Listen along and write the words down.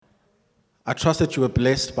I trust that you were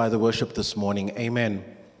blessed by the worship this morning. Amen.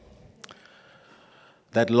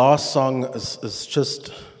 That last song is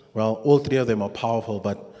just, well, all three of them are powerful,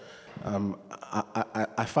 but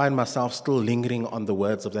I find myself still lingering on the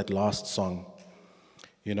words of that last song.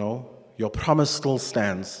 You know, your promise still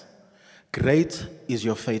stands. Great is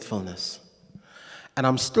your faithfulness. And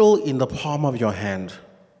I'm still in the palm of your hand.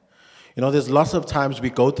 You know, there's lots of times we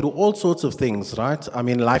go through all sorts of things, right? I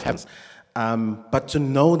mean, life happens. But to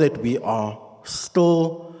know that we are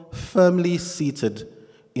still firmly seated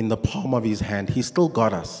in the palm of his hand, he's still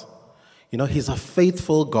got us. You know, he's a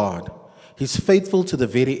faithful God. He's faithful to the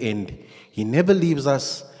very end. He never leaves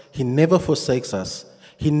us. He never forsakes us.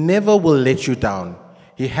 He never will let you down.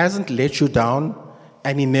 He hasn't let you down,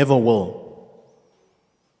 and he never will.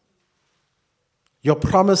 Your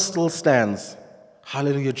promise still stands.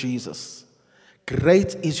 Hallelujah, Jesus.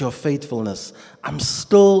 Great is your faithfulness. I'm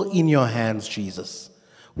still in your hands, Jesus.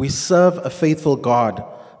 We serve a faithful God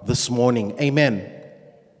this morning. Amen.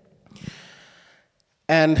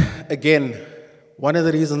 And again, one of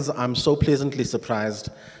the reasons I'm so pleasantly surprised,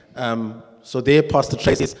 so there Pastor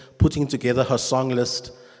Tracy is putting together her song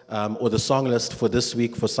list, or the song list for this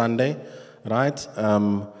week, for Sunday, right?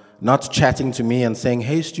 Not chatting to me and saying,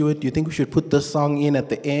 hey, Stuart, do you think we should put this song in at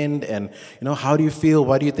the end? And, you know, how do you feel?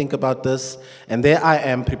 What do you think about this? And there I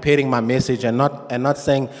am preparing my message and not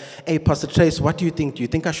saying, hey, Pastor Trace, what do you think? Do you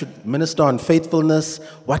think I should minister on faithfulness?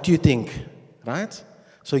 What do you think? Right?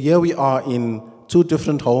 So here we are in two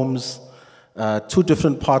different homes, two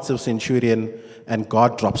different parts of Centurion, and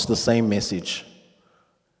God drops the same message.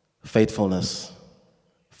 Faithfulness.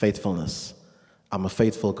 Faithfulness. I'm a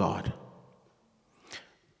faithful God.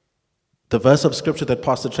 The verse of scripture that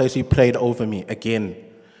Pastor Tracy prayed over me, again,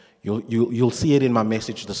 you'll see it in my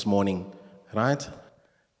message this morning, right?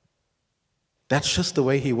 That's just the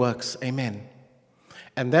way he works. Amen.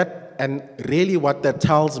 And really what that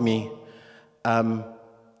tells me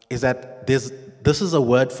is that this is a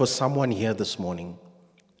word for someone here this morning.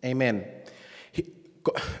 Amen.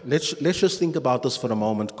 Let's just think about this for a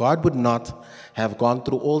moment. God would not have gone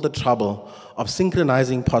through all the trouble of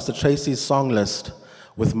synchronizing Pastor Tracy's song list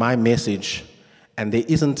with my message, and there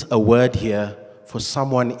isn't a word here for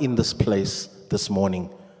someone in this place this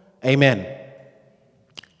morning. Amen.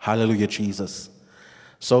 Hallelujah, Jesus.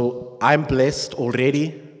 So I'm blessed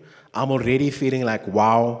already. I'm already feeling like,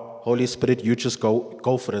 wow, Holy Spirit, you just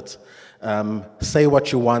go for it. Say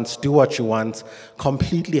what you want, do what you want,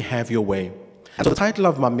 completely have your way. And so the title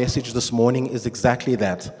of my message this morning is exactly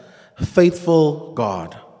that, Faithful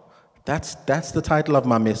God. That's the title of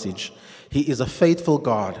my message. He is a faithful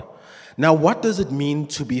God. Now, what does it mean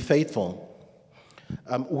to be faithful?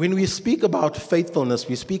 When we speak about faithfulness,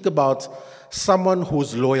 we speak about someone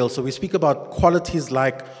who's loyal. So we speak about qualities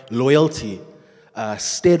like loyalty,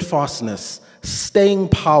 steadfastness, staying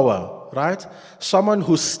power, right? Someone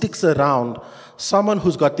who sticks around, someone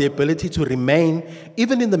who's got the ability to remain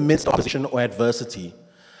even in the midst of opposition or adversity.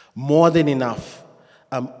 More than enough.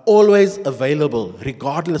 Always available,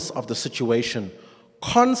 regardless of the situation.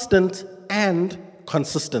 Constant and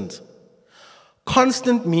consistent.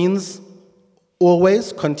 Constant means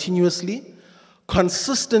always, continuously.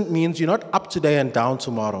 Consistent means you're not up today and down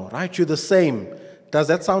tomorrow, right? You're the same. Does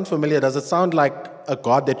that sound familiar? Does it sound like a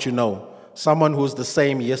God that you know? Someone who's the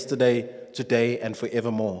same yesterday, today, and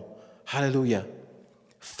forevermore. Hallelujah.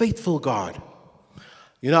 Faithful God.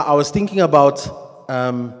 You know, I was thinking about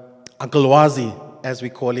Uncle Lwazi, as we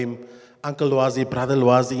call him. Uncle Lwazi, Brother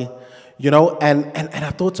Lwazi. You know, and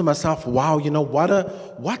I thought to myself, wow, you know, what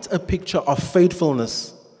a picture of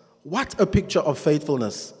faithfulness. What a picture of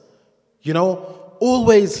faithfulness. You know,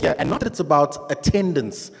 always here. And not that it's about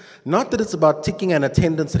attendance. Not that it's about ticking an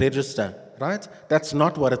attendance register, right? That's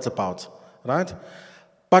not what it's about, right?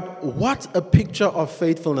 But what a picture of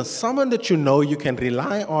faithfulness. Someone that you know you can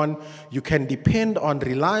rely on, you can depend on,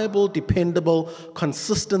 reliable, dependable,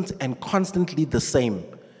 consistent, and constantly the same.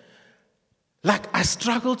 Like, I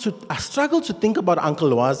struggle to think about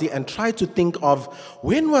Uncle Lwazi and try to think of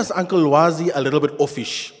when was Uncle Lwazi a little bit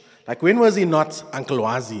offish? Like, when was he not Uncle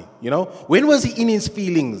Lwazi? You know? When was he in his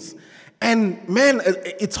feelings? And man,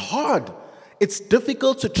 it's hard. It's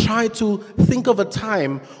difficult to try to think of a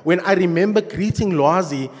time when I remember greeting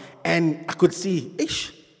Lwazi and I could see,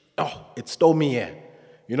 it stole me here.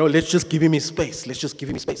 You know, let's just give him his space. Let's just give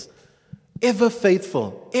him his space. Ever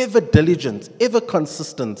faithful, ever diligent, ever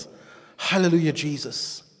consistent. Hallelujah,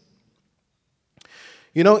 Jesus.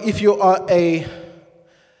 You know, if you are a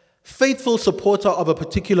faithful supporter of a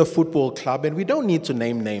particular football club, and we don't need to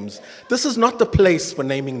name names. This is not the place for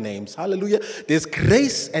naming names. Hallelujah. There's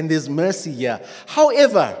grace and there's mercy here.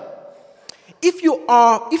 However, If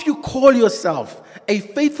you call yourself a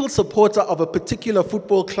faithful supporter of a particular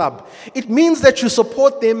football club, it means that you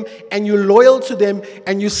support them and you're loyal to them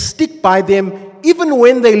and you stick by them even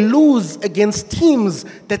when they lose against teams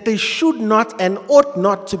that they should not and ought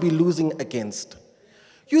not to be losing against.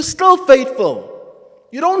 You're still faithful.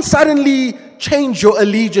 You don't suddenly change your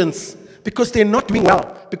allegiance because they're not doing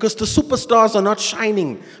well, because the superstars are not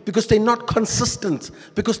shining, because they're not consistent,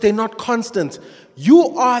 because they're not constant.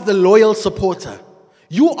 You are the loyal supporter.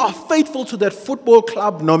 You are faithful to that football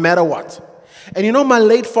club no matter what. And you know, my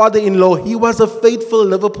late father-in-law, he was a faithful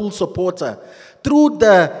Liverpool supporter. Through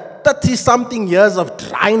the 30-something years of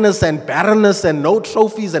dryness and barrenness and no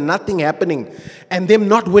trophies and nothing happening, and them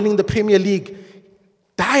not winning the Premier League,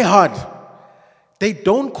 die hard. They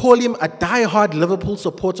don't call him a die-hard Liverpool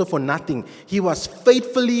supporter for nothing. He was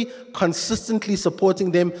faithfully, consistently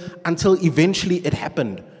supporting them until eventually it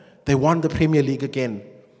happened. They won the Premier League again.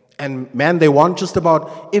 And man, they won just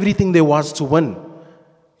about everything there was to win.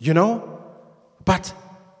 You know? But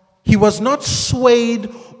he was not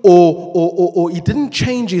swayed or he didn't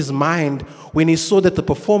change his mind when he saw that the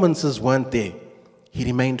performances weren't there. He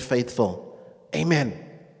remained faithful. Amen.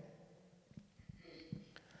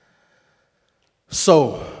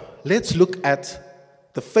 So, let's look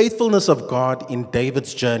at the faithfulness of God in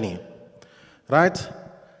David's journey, right?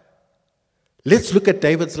 Let's look at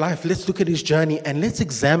David's life. Let's look at his journey and let's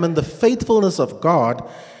examine the faithfulness of God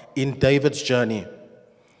in David's journey.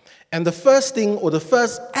 And the first thing or the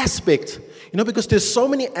first aspect, because there's so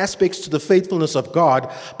many aspects to the faithfulness of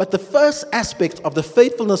God, but the first aspect of the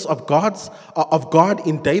faithfulness of God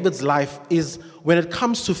in David's life is when it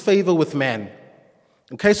comes to favor with man.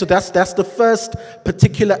 Okay, so that's the first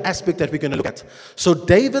particular aspect that we're going to look at. So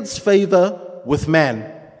David's favor with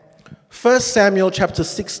man. 1 Samuel chapter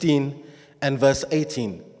 16 and verse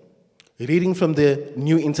 18. Reading from the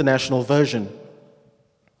New International Version.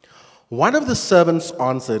 One of the servants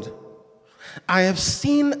answered, I have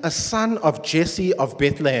seen a son of Jesse of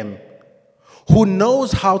Bethlehem who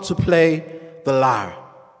knows how to play the lyre.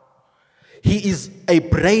 He is a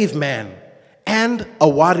brave man and a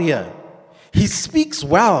warrior. He speaks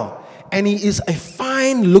well, and he is a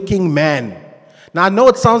fine-looking man. Now, I know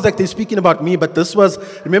it sounds like they're speaking about me, but this was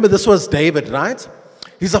David, right?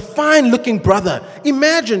 He's a fine-looking brother.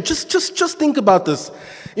 Imagine, just think about this.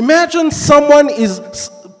 Imagine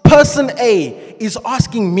person A is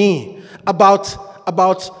asking me about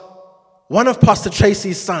one of Pastor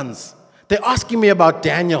Tracy's sons. They're asking me about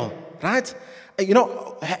Daniel, right?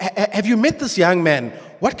 Have you met this young man?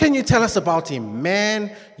 What can you tell us about him?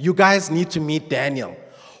 Man, you guys need to meet Daniel.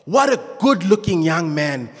 What a good-looking young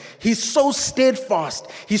man. He's so steadfast.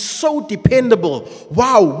 He's so dependable.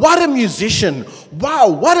 Wow, what a musician. Wow,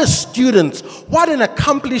 what a student. What an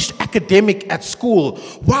accomplished academic at school.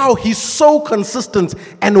 Wow, he's so consistent.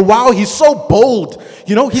 And wow, he's so bold.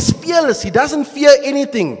 He's fearless. He doesn't fear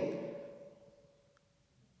anything.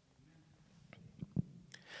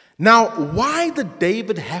 Now, why did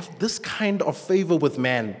David have this kind of favor with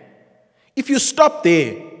man? If you stop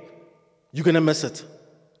there, you're going to miss it.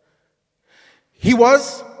 He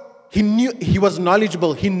was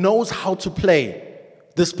knowledgeable. He knows how to play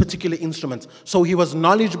this particular instrument. So he was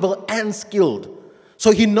knowledgeable and skilled.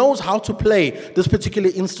 So he knows how to play this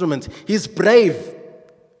particular instrument. He's brave,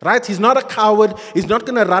 right? He's not a coward. He's not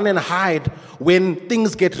going to run and hide when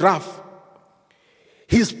things get rough.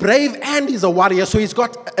 He's brave and he's a warrior, so he's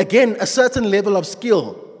got, again, a certain level of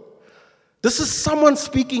skill. This is someone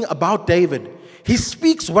speaking about David. He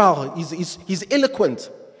speaks well. He's eloquent.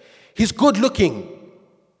 He's good looking.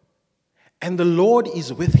 And the Lord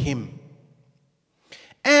is with him.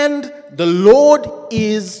 And the Lord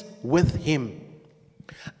is with him.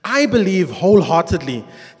 I believe wholeheartedly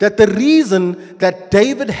that the reason that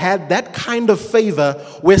David had that kind of favor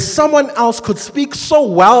where someone else could speak so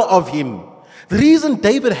well of him, the reason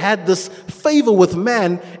David had this favor with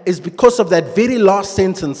man is because of that very last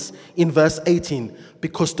sentence in verse 18,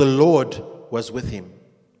 because the Lord was with him.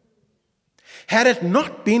 Had it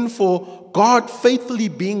not been for God faithfully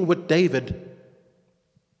being with David,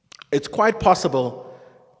 it's quite possible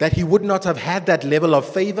that he would not have had that level of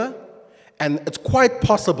favor, and it's quite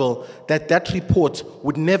possible that that report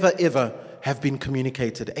would never ever have been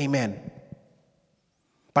communicated. Amen.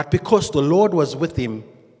 But because the Lord was with him,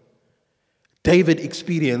 David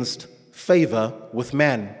experienced favor with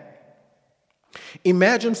man.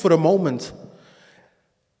 Imagine for a moment,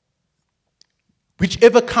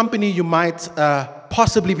 whichever company you might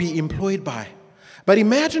possibly be employed by. But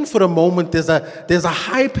imagine for a moment there's a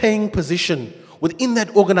high-paying position within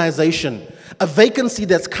that organization, a vacancy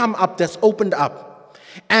that's come up, that's opened up.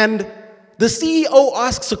 And the CEO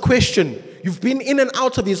asks a question, You've been in and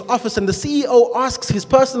out of his office, and the CEO asks his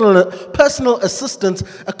personal assistant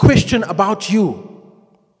a question about you.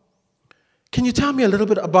 Can you tell me a little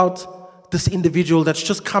bit about this individual that's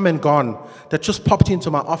just come and gone, that just popped into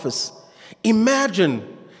my office? Imagine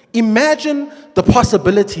the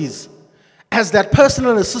possibilities as that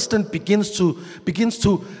personal assistant begins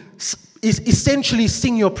to essentially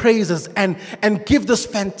sing your praises and give this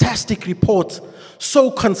fantastic report.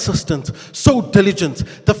 So consistent, so diligent.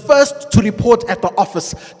 The first to report at the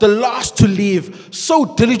office, the last to leave.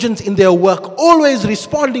 So diligent in their work, always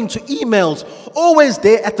responding to emails, always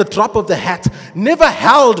there at the drop of the hat, never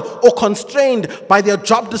held or constrained by their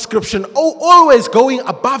job description, always going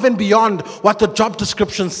above and beyond what the job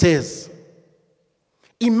description says.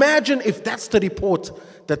 Imagine if that's the report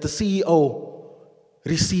that the CEO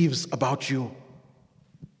receives about you.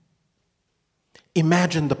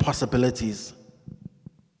 Imagine the possibilities.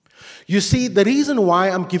 You see, the reason why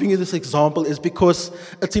I'm giving you this example is because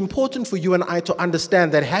it's important for you and I to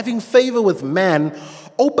understand that having favor with man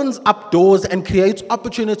opens up doors and creates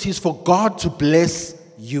opportunities for God to bless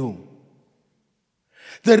you.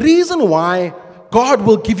 The reason why God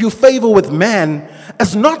will give you favor with man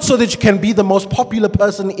is not so that you can be the most popular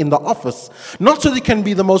person in the office, not so that you can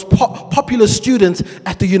be the most popular student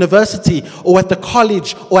at the university or at the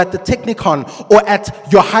college or at the technicon or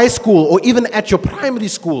at your high school or even at your primary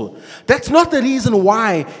school. That's not the reason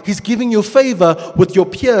why he's giving you favor with your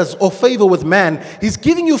peers or favor with man. He's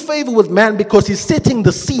giving you favor with man because he's setting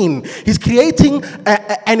the scene. He's creating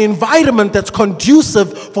an environment that's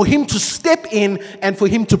conducive for him to step in and for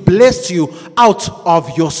him to bless you out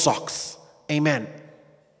of your socks. Amen.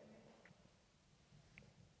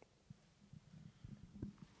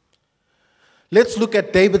 Let's look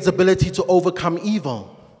at David's ability to overcome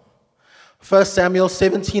evil. 1 Samuel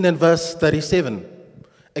 17 and verse 37.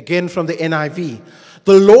 Again from the NIV.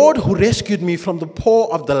 The Lord who rescued me from the paw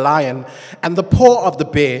of the lion and the paw of the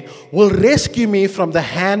bear will rescue me from the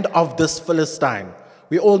hand of this Philistine.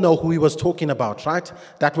 We all know who he was talking about, right?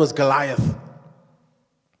 That was Goliath.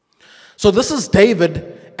 So this is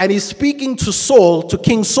David, and he's speaking to Saul, to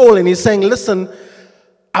King Saul, and he's saying, listen,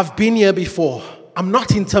 I've been here before. I'm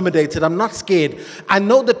not intimidated. I'm not scared. I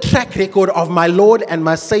know the track record of my Lord and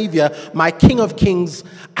my Savior, my King of Kings.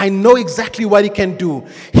 I know exactly what he can do.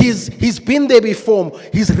 He's been there before.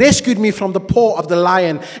 He's rescued me from the paw of the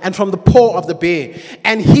lion and from the paw of the bear.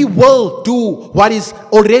 And he will do what is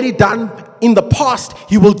already done in the past.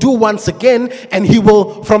 He will do once again, and he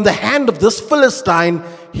will, from the hand of this Philistine,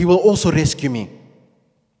 he will also rescue me.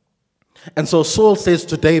 And so Saul says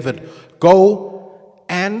to David, go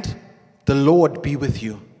and the Lord be with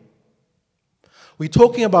you. We're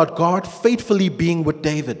talking about God faithfully being with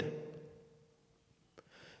David.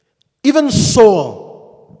 Even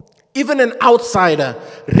Saul, even an outsider,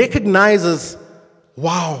 recognizes,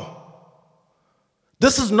 wow,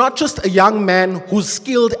 this is not just a young man who's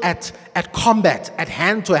skilled at combat, at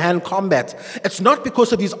hand-to-hand combat. It's not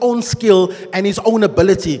because of his own skill and his own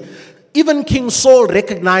ability. Even King Saul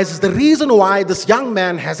recognizes the reason why this young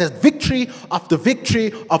man has had victory after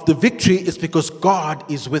victory after victory is because God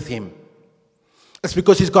is with him. It's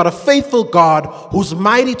because he's got a faithful God who's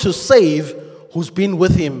mighty to save, who's been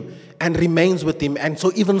with him and remains with him. And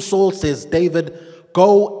so even Saul says, David,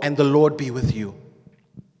 go and the Lord be with you.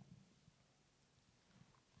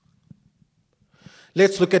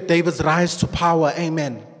 Let's look at David's rise to power.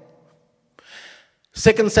 Amen.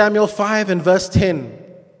 2 Samuel 5 and verse 10.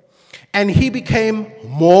 And he became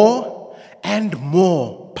more and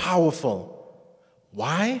more powerful.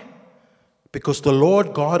 Why? Because the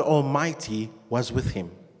Lord God Almighty was with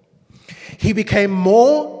him. He became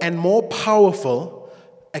more and more powerful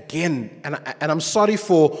again. And I'm sorry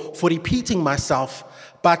for repeating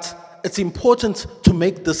myself, but it's important to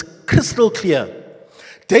make this crystal clear.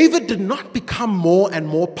 David did not become more and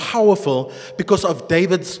more powerful because of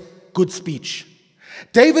David's good speech.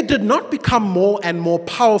 David did not become more and more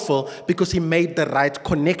powerful because he made the right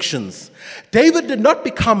connections. David did not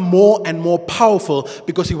become more and more powerful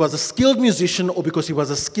because he was a skilled musician or because he was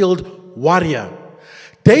a skilled warrior.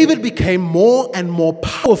 David became more and more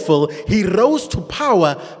powerful. He rose to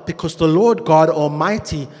power because the Lord God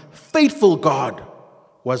Almighty, faithful God,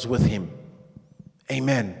 was with him.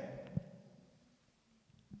 Amen.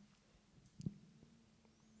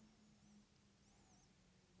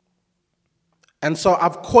 And so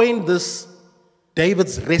I've coined this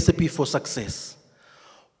David's recipe for success.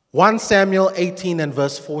 1 Samuel 18 and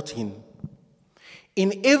verse 14.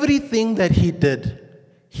 In everything that he did,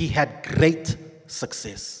 he had great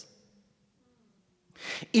success.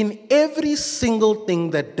 In every single thing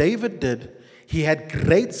that David did, he had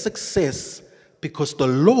great success because the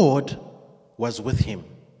Lord was with him.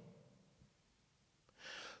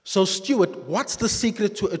 So, Stuart, what's the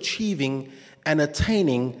secret to achieving and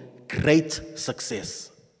attaining great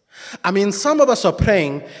success? I mean, some of us are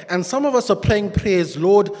praying, and some of us are praying prayers,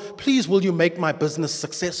 Lord, please will you make my business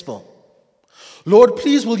successful? Lord,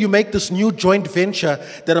 please will you make this new joint venture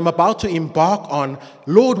that I'm about to embark on,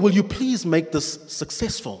 Lord, will you please make this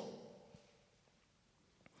successful?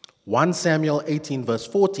 1 Samuel 18 verse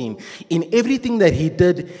 14, in everything that he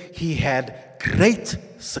did, he had great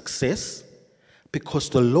success because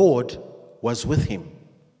the Lord was with him.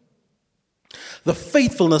 The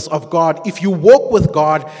faithfulness of God, if you walk with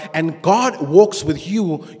God and God walks with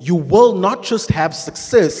you, you will not just have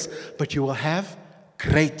success, but you will have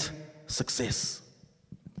great success.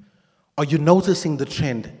 Are you noticing the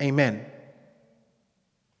trend? Amen.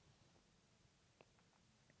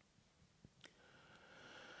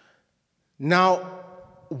 Now,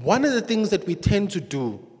 one of the things that we tend to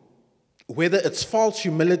do, whether it's false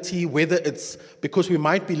humility, whether it's because we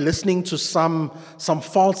might be listening to some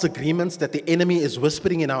false agreements that the enemy is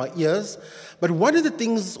whispering in our ears, but one of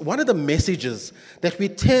the messages that we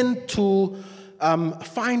tend to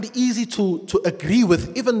find easy to agree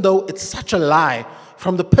with, even though it's such a lie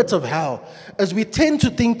from the pit of hell, is we tend to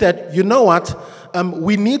think that, you know what,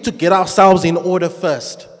 we need to get ourselves in order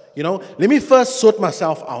first. Let me first sort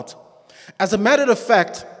myself out. As a matter of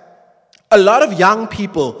fact, a lot of young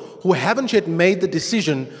people who haven't yet made the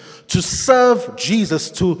decision to serve Jesus,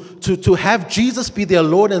 to have Jesus be their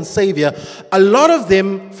Lord and Savior, for a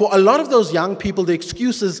lot of those young people, the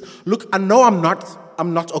excuse is, look, I know I'm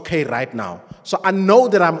not okay right now. So I know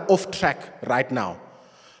that I'm off track right now.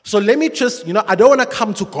 So let me just, I don't want to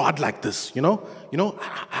come to God like this,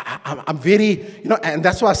 I'm very, and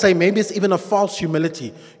that's why I say maybe it's even a false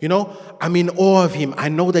humility, I'm in awe of him. I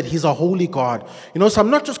know that he's a holy God, so I'm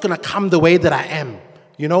not just going to come the way that I am,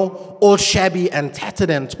 all shabby and tattered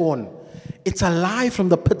and torn. It's a lie from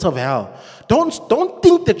the pit of hell. Don't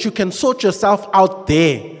think that you can sort yourself out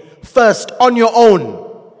there first on your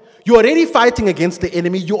own. You're already fighting against the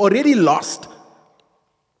enemy. You're already lost.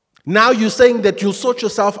 Now you're saying that you'll sort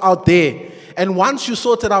yourself out there. And once you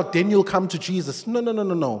sort it out, then you'll come to Jesus.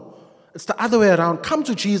 No. It's the other way around. Come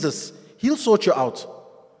to Jesus. He'll sort you out.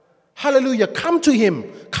 Hallelujah. Come to him.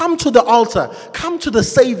 Come to the altar. Come to the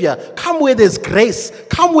Savior. Come where there's grace.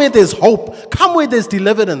 Come where there's hope. Come where there's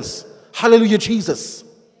deliverance. Hallelujah, Jesus.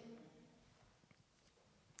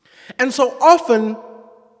 And so often,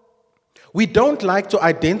 we don't like to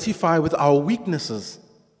identify with our weaknesses.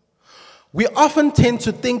 We often tend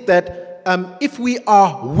to think that if we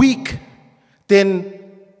are weak, then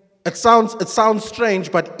it sounds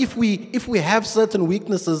strange, but if we have certain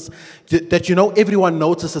weaknesses that everyone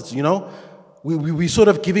notices, we sort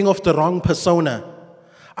of giving off the wrong persona.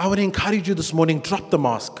 I would encourage you this morning, drop the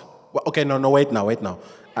mask. Well, okay, no, wait now.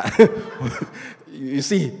 You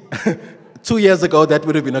see, 2 years ago that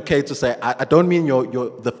would have been okay to say, I don't mean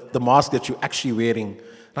the mask that you're actually wearing,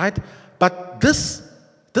 right? But this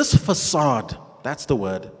facade, that's the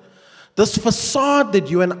word. This facade that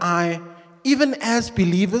you and I, even as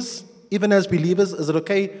believers, is it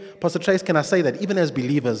okay? Pastor Trace, can I say that? Even as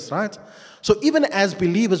believers, right? So even as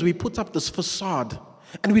believers, we put up this facade.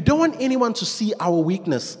 And we don't want anyone to see our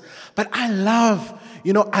weakness. But I love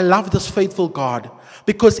this faithful God.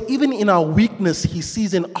 Because even in our weakness, he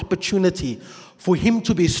sees an opportunity for him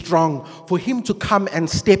to be strong, for him to come and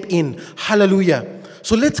step in. Hallelujah.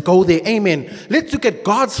 So let's go there. Amen. Let's look at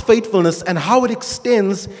God's faithfulness and how it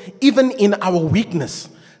extends even in our weakness.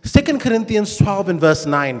 2 Corinthians 12 and verse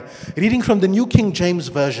 9, reading from the New King James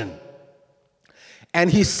Version. And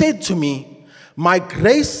he said to me, my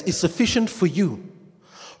grace is sufficient for you,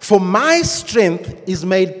 for my strength is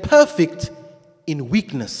made perfect in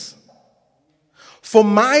weakness. For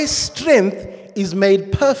my strength is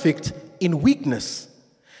made perfect in weakness.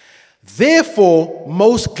 Therefore,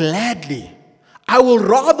 most gladly, I will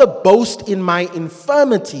rather boast in my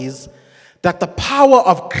infirmities, that the power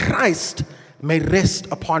of Christ may rest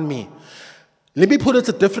upon me. Let me put it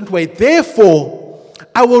a different way. Therefore,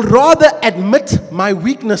 I will rather admit my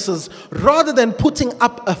weaknesses rather than putting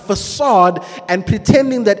up a facade and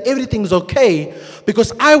pretending that everything's okay,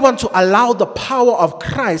 because I want to allow the power of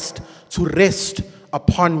Christ to rest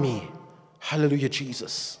upon me. Hallelujah,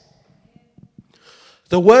 Jesus.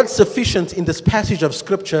 The word sufficient in this passage of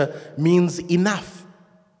scripture means enough.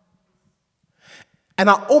 And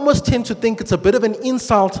I almost tend to think it's a bit of an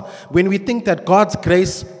insult when we think that God's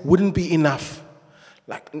grace wouldn't be enough.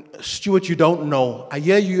 Like, Stuart, you don't know. I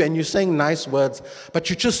hear you and you're saying nice words, but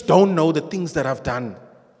you just don't know the things that I've done.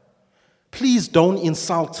 Please don't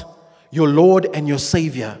insult your Lord and your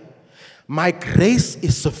Savior. my grace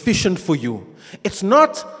is sufficient for you. It's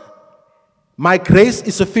not, my grace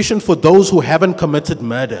is sufficient for those who haven't committed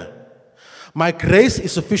murder. My grace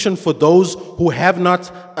is sufficient for those who have not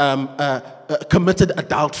committed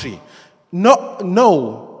adultery.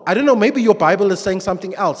 No. I don't know, maybe your Bible is saying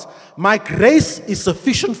something else. My grace is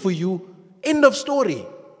sufficient for you. End of story.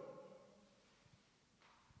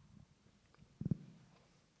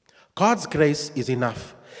 God's grace is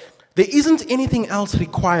enough. There isn't anything else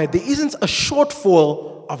required. There isn't a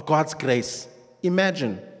shortfall of God's grace.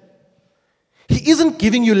 Imagine. He isn't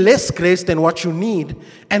giving you less grace than what you need,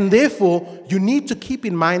 and therefore you need to keep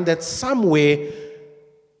in mind that somewhere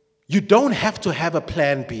you don't have to have a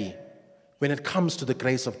plan B when it comes to the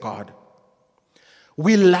grace of God.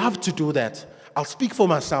 We love to do that. I'll speak for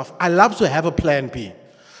myself. I love to have a plan B.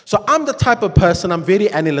 So I'm the type of person, I'm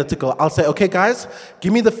very analytical. I'll say, okay guys,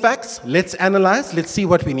 give me the facts, let's analyze, let's see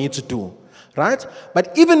what we need to do, right?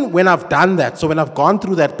 But even when I've done that, so when I've gone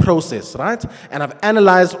through that process, right, and I've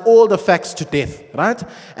analyzed all the facts to death, right,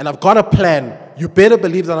 and I've got a plan, you better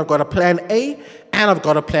believe that I've got a plan A and I've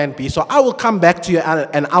got a plan B. So I will come back to you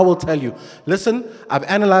and I will tell you, listen, I've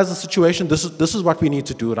analyzed the situation, this is what we need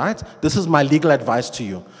to do, right? This is my legal advice to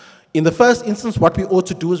you. In the first instance, what we ought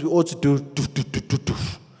to do is we ought to do,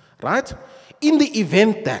 right? In the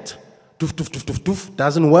event that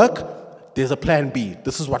doesn't work, there's a plan B.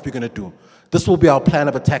 This is what we're going to do. This will be our plan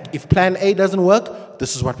of attack. If plan A doesn't work,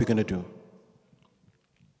 this is what we're going to do.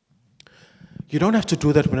 You don't have to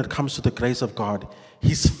do that when it comes to the grace of God.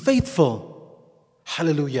 He's faithful.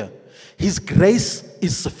 Hallelujah. His grace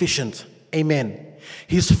is sufficient. Amen.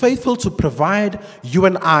 He's faithful to provide you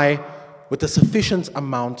and I with a sufficient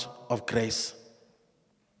amount of grace.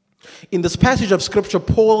 In this passage of Scripture,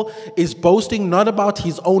 Paul is boasting not about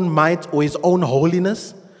his own might or his own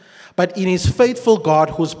holiness, but in his faithful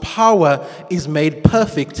God whose power is made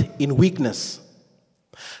perfect in weakness.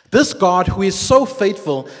 This God who is so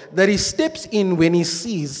faithful that he steps in when he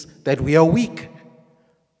sees that we are weak.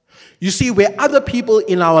 You see, where other people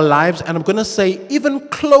in our lives, and I'm going to say even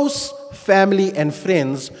close family and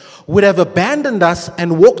friends, would have abandoned us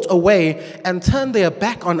and walked away and turned their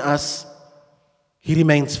back on us, he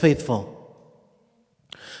remains faithful.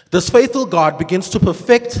 This faithful God begins to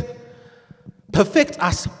perfect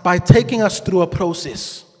us by taking us through a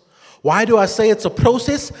process. Why do I say it's a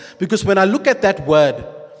process? Because when I look at that word,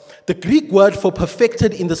 the Greek word for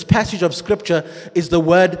perfected in this passage of Scripture is the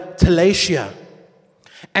word telesia.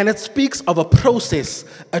 And it speaks of a process,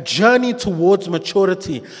 a journey towards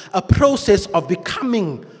maturity, a process of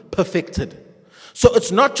becoming perfected. So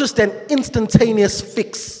it's not just an instantaneous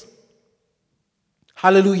fix.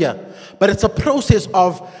 Hallelujah. But it's a process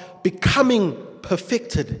of becoming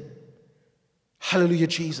perfected. Hallelujah,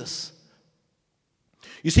 Jesus.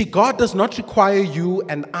 You see, God does not require you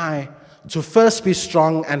and I to first be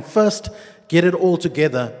strong and first get it all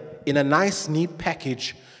together in a nice, neat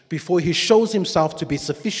package before he shows himself to be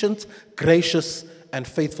sufficient, gracious, and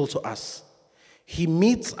faithful to us. He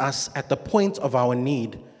meets us at the point of our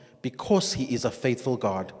need because he is a faithful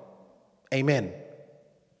God. Amen.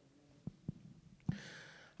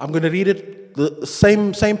 I'm going to read it, the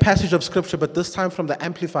same passage of Scripture, but this time from the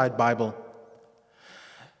Amplified Bible.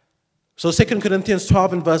 So 2 Corinthians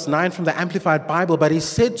 12 and verse 9 from the Amplified Bible, but he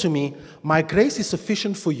said to me, my grace is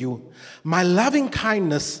sufficient for you. My loving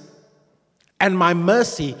kindness and my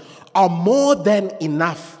mercy are more than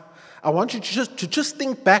enough. I want you to just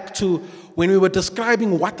think back to when we were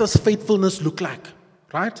describing what does faithfulness look like,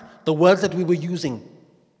 right? The words that we were using.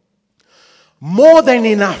 More than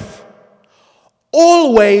enough.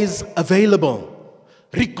 Always available,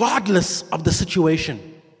 regardless of the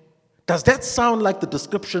situation. Does that sound like the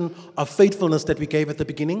description of faithfulness that we gave at the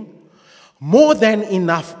beginning? More than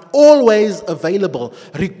enough, always available,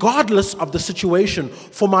 regardless of the situation.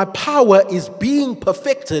 For my power is being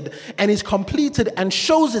perfected and is completed and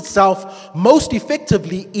shows itself most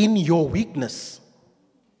effectively in your weakness.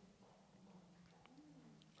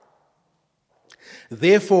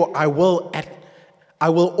 Therefore, I will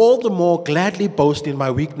all the more gladly boast in my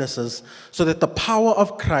weaknesses, so that the power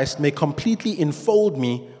of Christ may completely enfold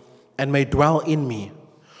me and may dwell in me.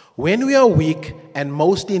 When we are weak and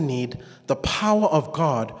most in need, the power of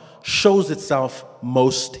God shows itself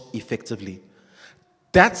most effectively.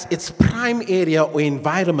 That's its prime area or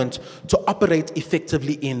environment to operate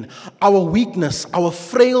effectively in. Our weakness, our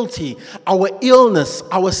frailty, our illness,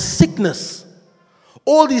 our sickness,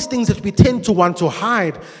 all these things that we tend to want to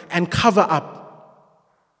hide and cover up.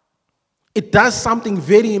 It does something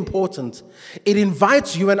very important. It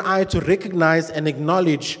invites you and I to recognize and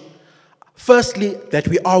acknowledge, firstly, that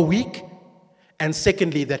we are weak, and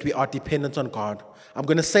secondly, that we are dependent on God. I'm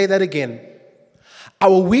going to say that again.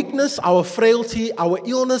 Our weakness, our frailty, our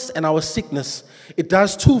illness, and our sickness, it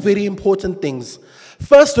does two very important things.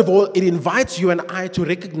 First of all, it invites you and I to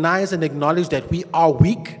recognize and acknowledge that we are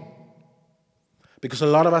weak, because a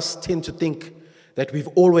lot of us tend to think that we've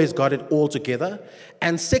always got it all together.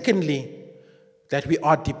 And secondly, that we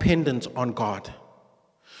are dependent on God.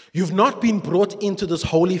 You've not been brought into this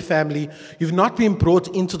holy family. You've not been brought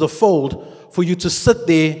into the fold for you to sit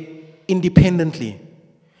there independently,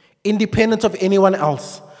 independent of anyone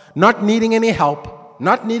else, not needing any help,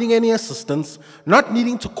 not needing any assistance, not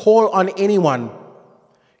needing to call on anyone.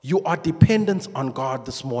 You are dependent on God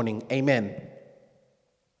this morning. Amen.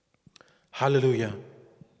 Hallelujah.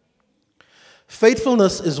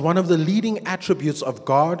 Faithfulness is one of the leading attributes of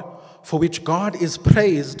God, for which God is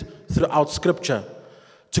praised throughout Scripture,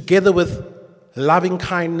 together with loving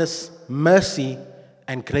kindness, mercy,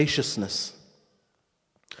 and graciousness.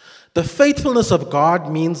 The faithfulness of God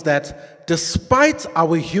means that despite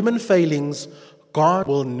our human failings, God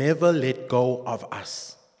will never let go of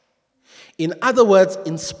us. In other words,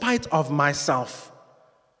 in spite of myself,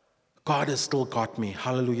 God has still got me.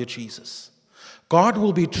 Hallelujah, Jesus. God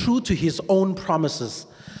will be true to his own promises.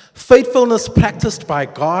 Faithfulness practiced by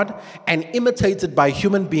God and imitated by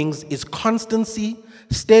human beings is constancy,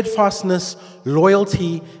 steadfastness,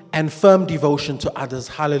 loyalty, and firm devotion to others.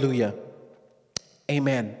 Hallelujah.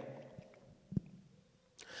 Amen.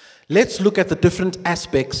 Let's look at the different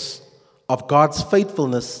aspects of God's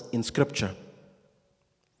faithfulness in Scripture.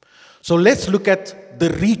 So let's look at the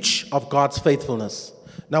reach of God's faithfulness.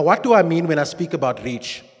 Now, what do I mean when I speak about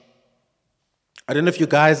reach? I don't know if you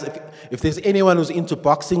guys, if there's anyone who's into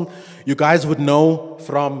boxing, you guys would know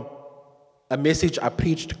from a message I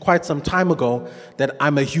preached quite some time ago that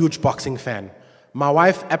I'm a huge boxing fan. My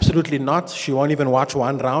wife, absolutely not. She won't even watch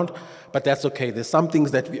one round, but that's okay. There's some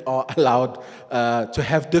things that we are allowed to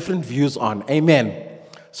have different views on. Amen.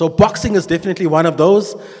 So boxing is definitely one of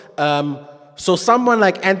those. So someone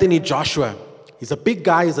like Anthony Joshua, he's a big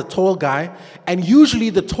guy, he's a tall guy, and usually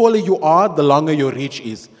the taller you are, the longer your reach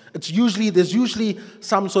is. There's usually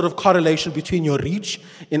some sort of correlation between your reach.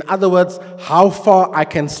 In other words, how far I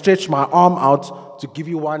can stretch my arm out to give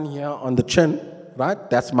you one here on the chin, right?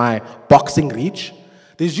 That's my boxing reach.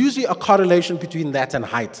 There's usually a correlation between that and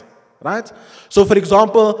height, right? So for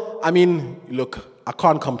example, I mean, look, I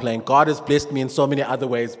can't complain. God has blessed me in so many other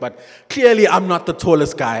ways, but clearly I'm not the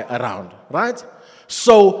tallest guy around, right?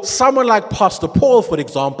 So someone like Pastor Paul, for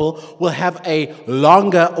example, will have a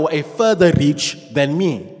longer or a further reach than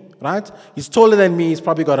me. Right? He's taller than me, he's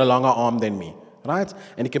probably got a longer arm than me, right?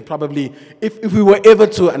 And he can probably, if we were ever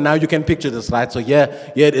to, and now you can picture this, right? So here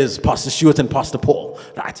it is, Pastor Stuart and Pastor Paul,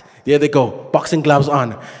 right? There they go, boxing gloves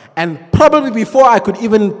on. And probably before I could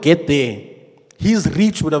even get there, his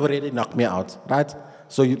reach would have already knocked me out, right?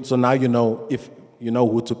 So now you know if you know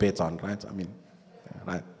who to bet on, right? I mean,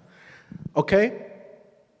 right? Okay?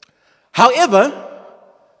 However,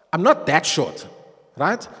 I'm not that short,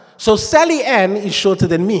 right? So Sally Ann is shorter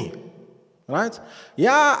than me, right?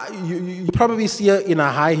 Yeah, you probably see her in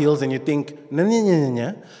her high heels and you think,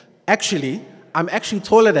 nah. Actually, I'm actually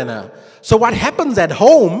taller than her. So what happens at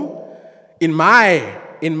home, in my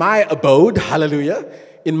abode, hallelujah,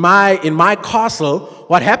 in my castle,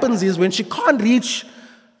 what happens is when she can't reach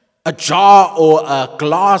a jar or a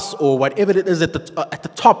glass or whatever it is at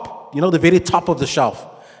the top, the very top of the shelf,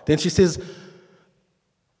 then she says,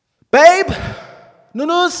 babe,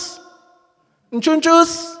 Nunus,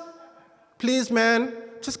 Nchunchus, please, man,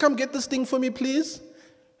 just come get this thing for me, please.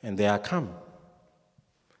 And there I come.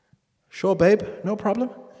 Sure, babe, no problem.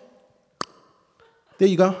 There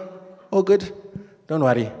you go. All good. Don't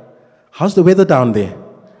worry. How's the weather down there?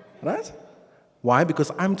 Right? Why?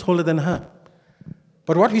 Because I'm taller than her.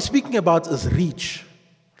 But what we're speaking about is reach,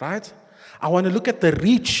 right? I want to look at the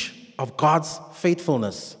reach of God's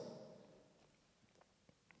faithfulness.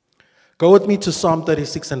 Go with me to Psalm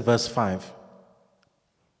 36 and verse 5.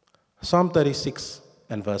 Psalm 36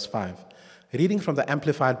 and verse 5. Reading from the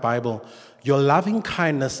Amplified Bible, your loving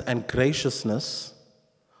kindness and graciousness,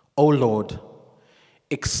 O Lord,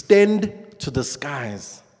 extend to the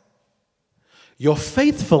skies. Your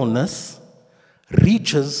faithfulness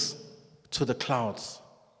reaches to the clouds.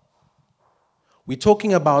 We're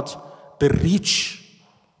talking about the reach,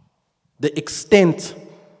 the extent,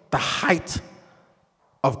 the height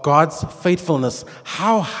of God's faithfulness.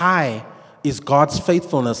 How high is God's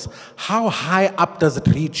faithfulness? How high up does it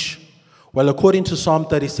reach? Well, according to Psalm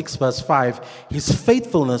 36 verse 5, his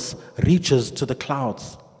faithfulness reaches to the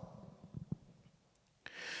clouds.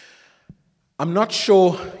 I'm not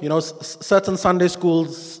sure, certain Sunday school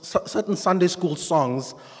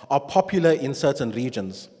songs are popular in certain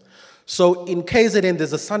regions. So in KZN,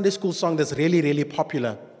 there's a Sunday school song that's really, really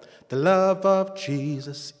popular. The love of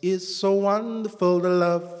Jesus is so wonderful, the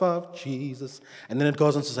love of Jesus. And then it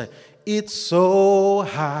goes on to say, it's so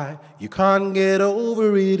high, you can't get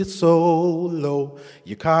over it, it's so low.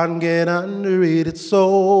 You can't get under it, it's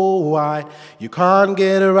so wide. You can't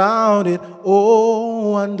get around it,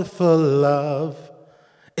 oh, wonderful love.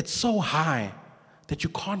 It's so high that you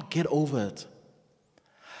can't get over it.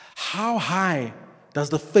 How high does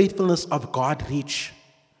the faithfulness of God reach?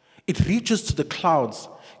 It reaches to the clouds.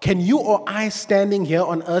 Can you or I standing here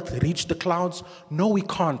on earth reach the clouds? No, we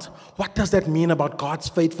can't. What does that mean about God's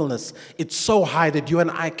faithfulness? It's so high that you and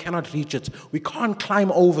I cannot reach it. We can't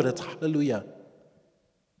climb over it. Hallelujah.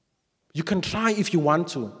 You can try if you want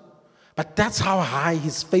to, but that's how high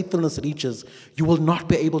His faithfulness reaches. You will not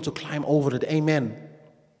be able to climb over it. Amen.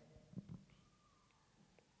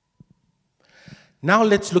 Now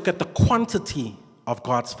let's look at the quantity of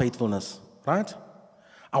God's faithfulness, right?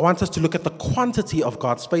 I want us to look at the quantity of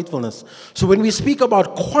God's faithfulness. So when we speak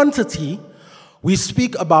about quantity, we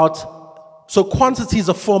speak about, so quantity is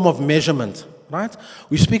a form of measurement, right?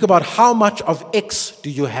 We speak about how much of X do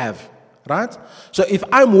you have, right? So if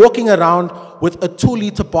I'm walking around with a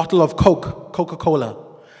 2-liter bottle of Coca-Cola,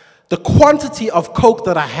 the quantity of Coke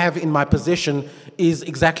that I have in my possession is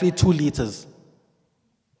exactly 2 liters,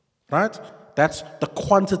 right? That's the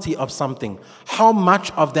quantity of something. How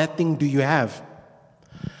much of that thing do you have?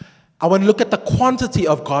 I want to look at the quantity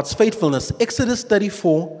of God's faithfulness. Exodus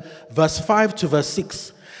 34, verse 5 to verse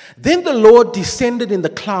 6. Then the Lord descended in the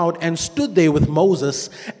cloud and stood there with Moses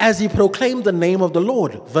as he proclaimed the name of the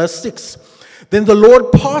Lord. Verse 6. Then the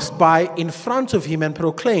Lord passed by in front of him and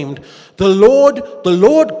proclaimed, the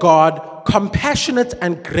Lord God, compassionate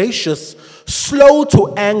and gracious, slow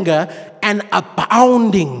to anger, and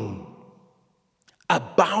abounding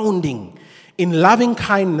in loving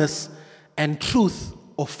kindness and truth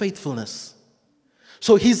or faithfulness.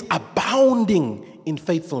 So He's abounding in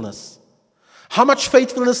faithfulness. How much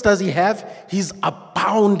faithfulness does He have? He's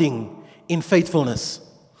abounding in faithfulness.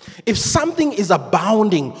 If something is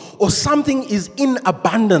abounding or something is in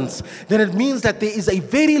abundance, then it means that there is a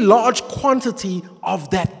very large quantity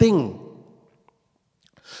of that thing.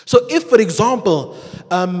 So if, for example,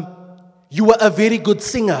 you were a very good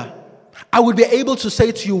singer, I would be able to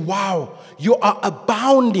say to you, wow, you are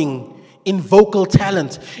abounding in vocal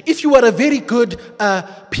talent. If you are a very good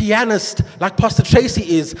pianist, like Pastor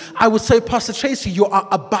Tracy is, I would say, Pastor Tracy, you are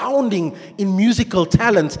abounding in musical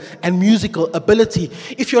talent and musical ability.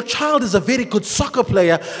 If your child is a very good soccer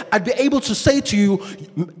player, I'd be able to say to you,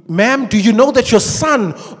 ma'am, do you know that your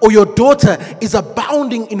son or your daughter is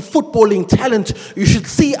abounding in footballing talent? You should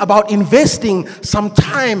see about investing some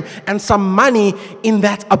time and some money in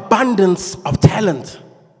that abundance of talent.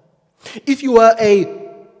 If you are a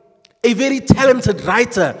very talented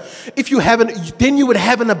writer, then you would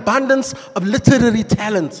have an abundance of literary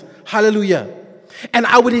talent. Hallelujah. And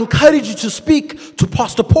I would encourage you to speak to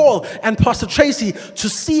Pastor Paul and Pastor Tracy to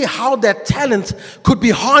see how that talent could be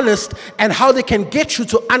harnessed and how they can get you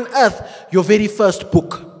to unearth your very first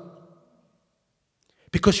book.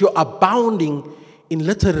 Because you're abounding in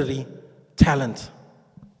literary talent.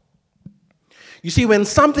 You see, when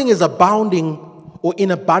something is abounding or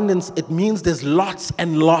in abundance, it means there's lots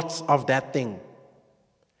and lots of that thing.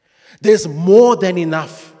 There's more than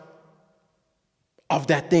enough of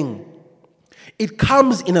that thing. It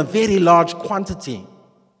comes in a very large quantity.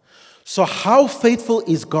 So how faithful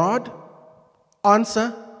is God?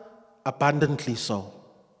 Answer, abundantly so.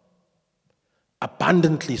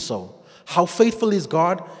 Abundantly so. How faithful is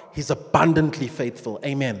God? He's abundantly faithful.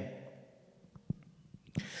 Amen.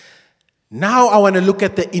 Now I want to look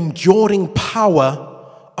at the enduring power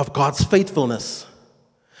of God's faithfulness.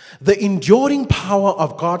 The enduring power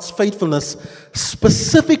of God's faithfulness,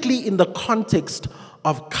 specifically in the context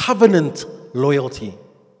of covenant loyalty.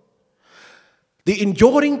 The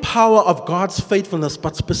enduring power of God's faithfulness,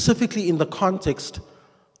 but specifically in the context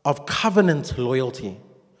of covenant loyalty.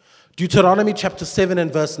 Deuteronomy chapter 7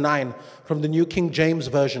 and verse 9 from the New King James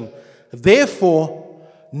Version. Therefore,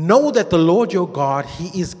 know that the Lord your God,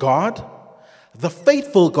 He is God, the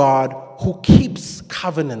faithful God who keeps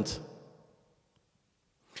covenant.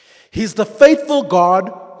 He's the faithful God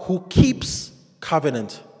who keeps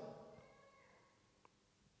covenant.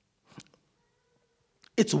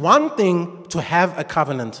 It's one thing to have a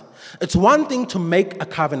covenant. It's one thing to make a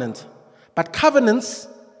covenant. But covenants,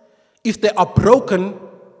 if they are broken,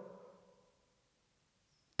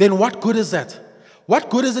 then what good is that? What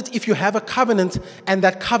good is it if you have a covenant and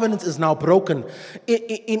that covenant is now broken?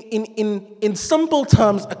 In simple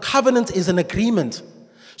terms, a covenant is an agreement.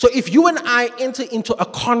 So if you and I enter into a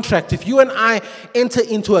contract, if you and I enter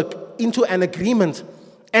into an agreement,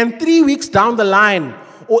 and 3 weeks down the line,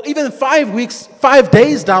 or even 5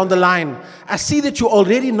 days down the line, I see that you're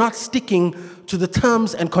already not sticking to the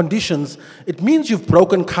terms and conditions, it means you've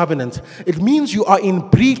broken covenant. It means you are in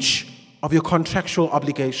breach of your contractual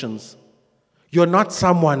obligations. You're not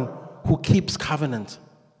someone who keeps covenant.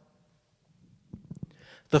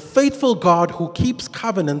 The faithful God who keeps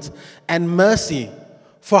covenant and mercy,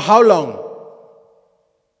 for how long?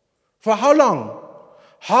 For how long?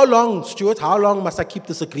 How long, Stuart? How long must I keep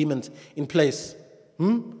this agreement in place?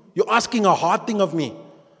 You're asking a hard thing of me.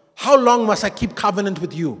 How long must I keep covenant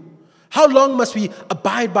with you? How long must we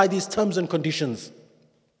abide by these terms and conditions?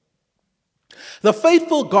 The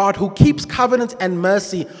faithful God who keeps covenant and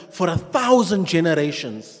mercy for 1,000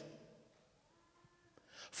 generations.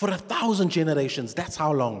 For 1,000 generations, that's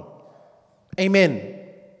how long. Amen.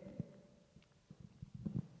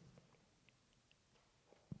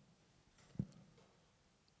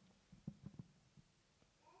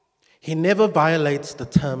 He never violates the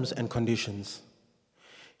terms and conditions.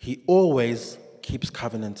 He always keeps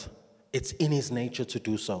covenant. It's in his nature to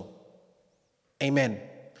do so. Amen.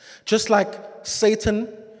 Just like Satan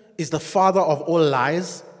is the father of all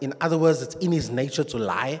lies, in other words, it's in his nature to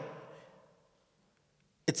lie,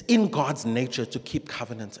 it's in God's nature to keep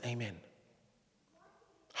covenant. Amen.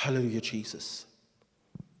 Hallelujah, Jesus.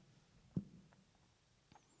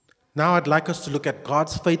 Now I'd like us to look at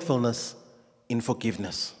God's faithfulness in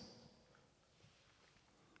forgiveness.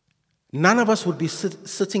 None of us would be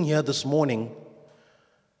sitting here this morning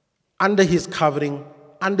under his covering,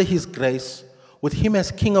 under his grace, with him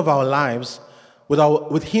as king of our lives,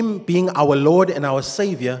 with him being our Lord and our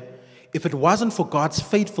Savior, if it wasn't for God's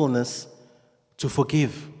faithfulness to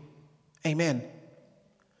forgive. Amen.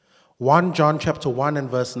 1 John chapter 1 and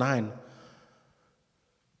verse 9.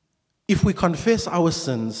 If we confess our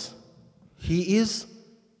sins, he is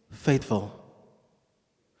faithful.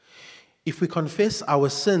 If we confess our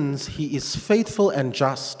sins, he is faithful and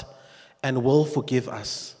just and will forgive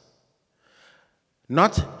us.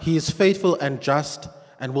 Not he is faithful and just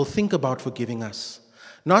and will think about forgiving us.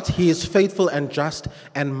 Not he is faithful and just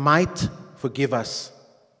and might forgive us.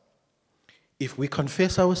 If we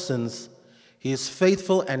confess our sins, he is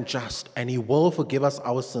faithful and just and he will forgive us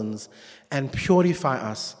our sins and purify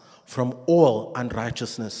us from all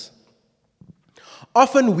unrighteousness.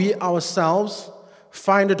 Often we ourselves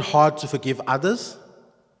find it hard to forgive others.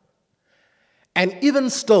 And even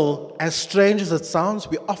still, as strange as it sounds,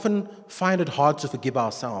 we often find it hard to forgive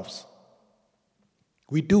ourselves.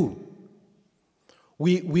 We do.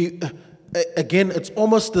 We again, it's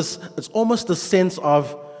almost the sense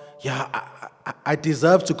of, I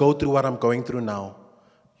deserve to go through what I'm going through now.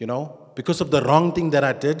 Because of the wrong thing that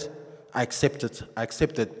I did, I accept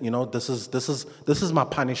it. This is my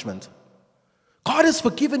punishment. God has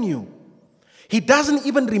forgiven you. He doesn't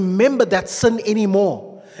even remember that sin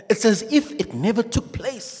anymore. It's as if it never took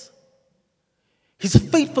place. He's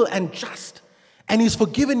faithful and just, and he's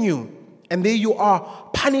forgiven you. And there you are,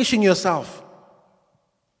 punishing yourself.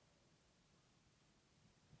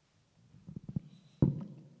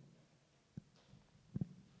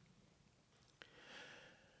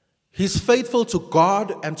 He's faithful to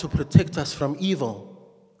God and to protect us from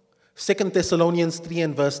evil. 2 Thessalonians 3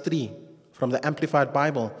 and verse 3 from the Amplified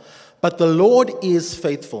Bible. But the Lord is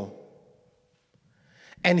faithful,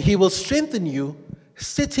 and he will strengthen you,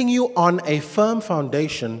 setting you on a firm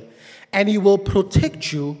foundation, and he will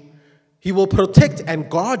protect you. He will protect and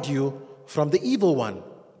guard you from the evil one.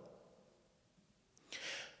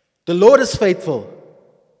 The Lord is faithful.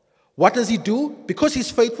 What does he do? Because he's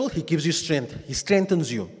faithful, he gives you strength. He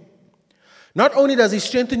strengthens you. Not only does he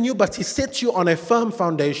strengthen you, but he sets you on a firm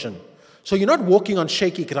foundation. So you're not walking on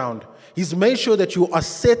shaky ground. He's made sure that you are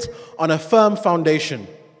set on a firm foundation.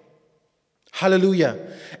 Hallelujah.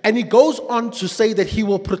 And he goes on to say that he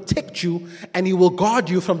will protect you and he will guard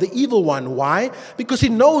you from the evil one. Why? Because he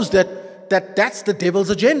knows that's the devil's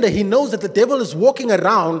agenda. He knows that the devil is walking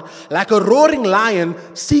around like a roaring lion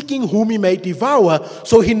seeking whom he may devour.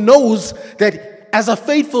 So he knows that as a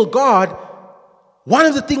faithful God, one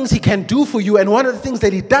of the things he can do for you and one of the things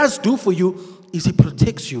that he does do for you is he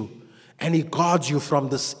protects you. And he guards you from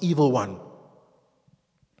this evil one.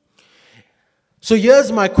 So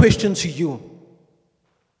here's my question to you.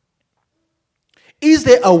 Is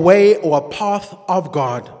there a way or a path of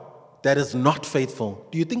God that is not faithful?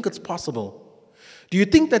 Do you think it's possible? Do you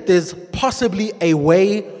think that there's possibly a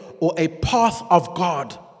way or a path of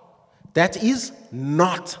God that is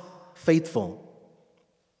not faithful?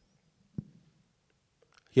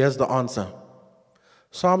 Here's the answer.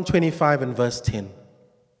 Psalm 25 and verse 10.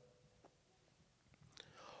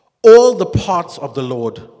 All the paths of the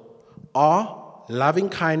Lord are loving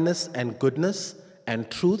kindness and goodness and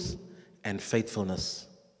truth and faithfulness.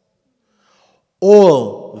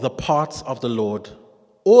 All the paths of the Lord,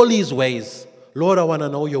 all his ways. Lord, I want to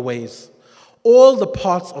know your ways. All the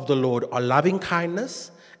paths of the Lord are loving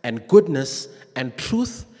kindness and goodness and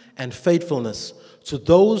truth and faithfulness to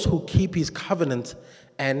those who keep his covenant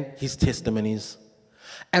and his testimonies.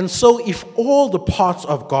 And so if all the paths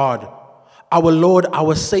of God, our Lord,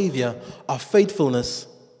 our Savior, are faithfulness,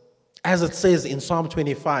 as it says in Psalm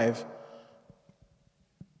 25,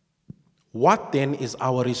 what then is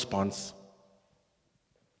our response?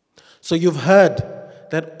 So you've heard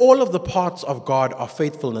that all of the parts of God are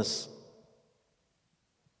faithfulness.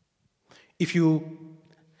 If you,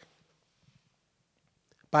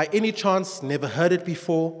 by any chance, never heard it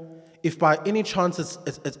before, if by any chance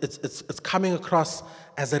it's coming across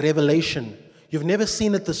as a revelation, you've never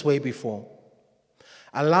seen it this way before.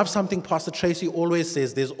 I love something Pastor Tracy always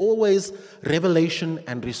says, there's always revelation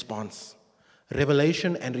and response.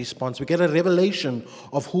 Revelation and response. We get a revelation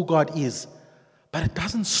of who God is, but it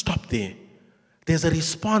doesn't stop there. There's a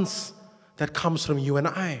response that comes from you and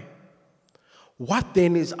I. What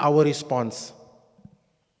then is our response?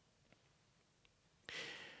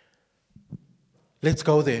 Let's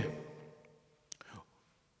go there.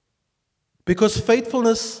 Because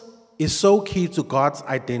faithfulness is so key to God's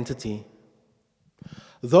identity.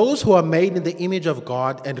 Those who are made in the image of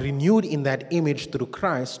God and renewed in that image through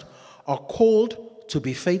Christ are called to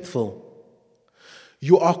be faithful.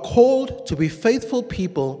 You are called to be faithful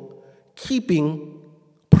people, keeping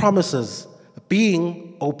promises,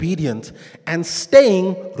 being obedient, and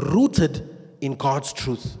staying rooted in God's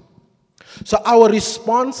truth. So our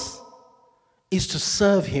response is to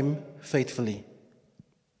serve him faithfully.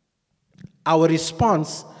 Our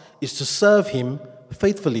response is to serve him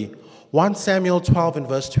faithfully. 1 Samuel 12 and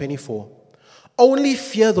verse 24. Only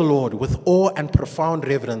fear the Lord with awe and profound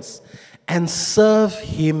reverence, and serve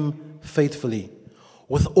him faithfully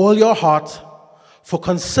with all your heart, for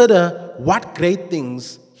consider what great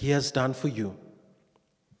things he has done for you.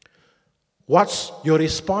 What's your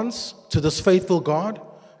response to this faithful God?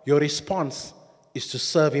 Your response is to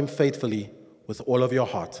serve him faithfully with all of your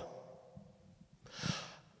heart.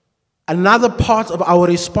 Another part of our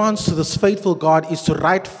response to this faithful God is to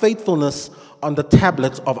write faithfulness on the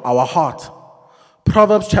tablets of our heart.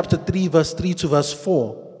 Proverbs chapter 3, verse 3 to verse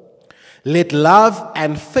 4. Let love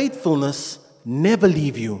and faithfulness never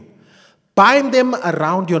leave you. Bind them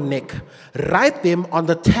around your neck. Write them on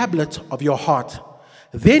the tablet of your heart.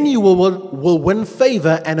 Then you will win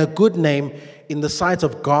favor and a good name in the sight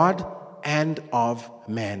of God and of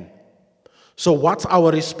man. So what's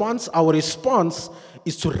our response? Our response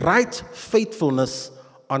is to write faithfulness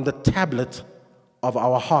on the tablet of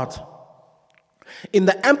our heart. In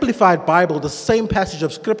the Amplified Bible, the same passage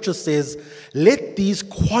of Scripture says, let these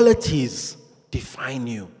qualities define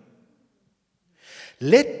you.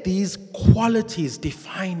 Let these qualities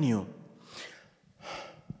define you.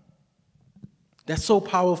 That's so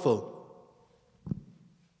powerful.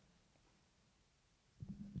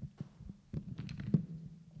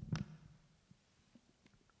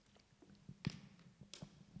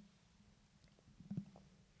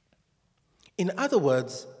 In other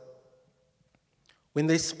words, when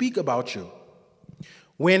they speak about you,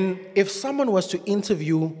 if someone was to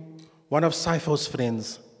interview one of Saifo's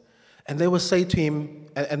friends, and they would say to him,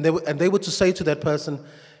 and they were to say to that person,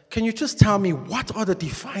 can you just tell me what are the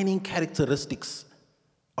defining characteristics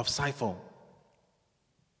of Saifo?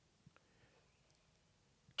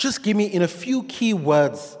 Just give me in a few key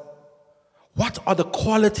words, what are the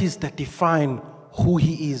qualities that define who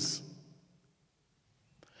he is?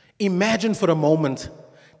 Imagine for a moment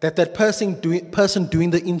that person doing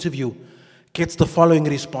the interview gets the following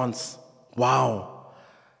response. Wow,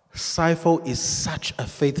 Saifo is such a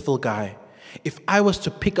faithful guy. If I was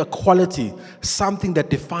to pick a quality, something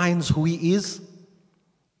that defines who he is,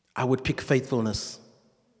 I would pick faithfulness.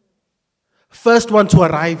 First one to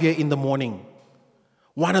arrive here in the morning.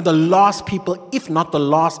 One of the last people, if not the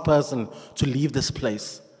last person, to leave this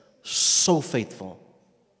place. So faithful.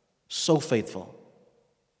 So faithful.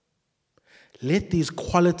 Let these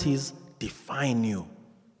qualities define you.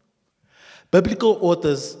 Biblical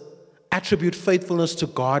authors attribute faithfulness to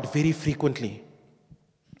God very frequently.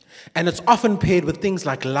 And it's often paired with things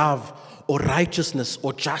like love or righteousness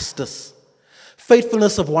or justice.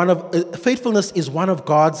 Faithfulness is one of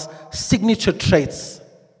God's signature traits.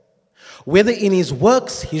 Whether in his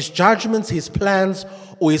works, his judgments, his plans,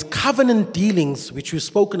 or his covenant dealings, which we've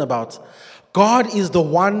spoken about, God is the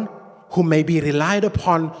one who may be relied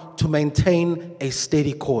upon to maintain a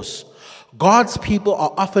steady course. God's people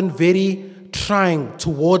are often very trying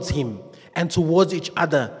towards him and towards each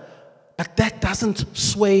other, but that doesn't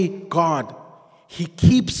sway God. He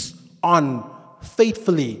keeps on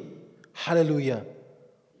faithfully. Hallelujah.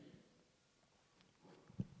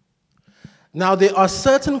 Now, there are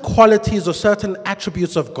certain qualities or certain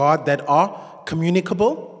attributes of God that are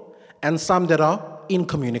communicable and some that are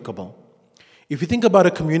incommunicable. If you think about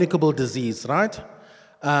a communicable disease, right,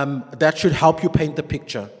 that should help you paint the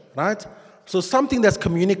picture, right? So something that's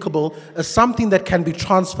communicable is something that can be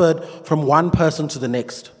transferred from one person to the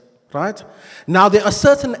next, right? Now, there are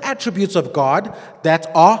certain attributes of God that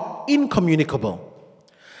are incommunicable.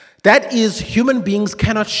 That is, human beings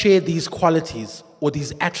cannot share these qualities or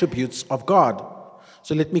these attributes of God.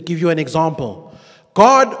 So let me give you an example.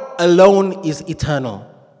 God alone is eternal.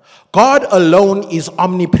 God alone is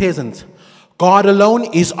omnipresent. God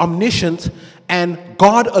alone is omniscient. And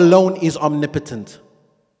God alone is omnipotent.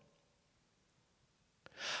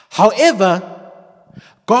 However,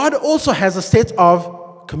 God also has a set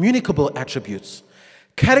of communicable attributes,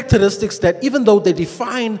 characteristics that even though they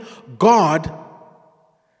define God,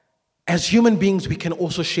 as human beings, we can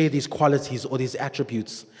also share these qualities or these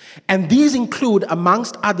attributes. And these include,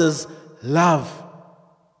 amongst others, love.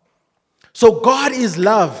 So God is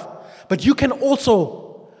love, but you can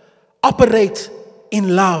also operate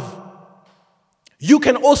in love. You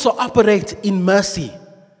can also operate in mercy.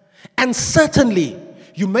 And certainly,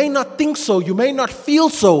 you may not think so, you may not feel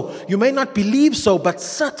so, you may not believe so, but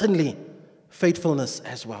certainly faithfulness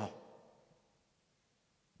as well.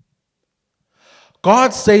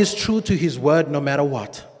 God stays true to his word no matter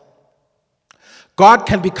what. God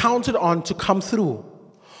can be counted on to come through.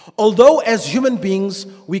 Although as human beings,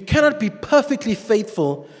 we cannot be perfectly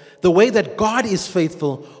faithful the way that God is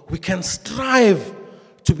faithful, we can strive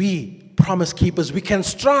to be promise keepers. We can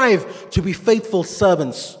strive to be faithful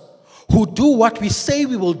servants who do what we say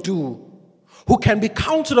we will do, who can be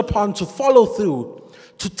counted upon to follow through,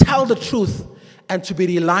 to tell the truth, and to be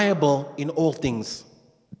reliable in all things.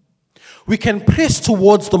 We can press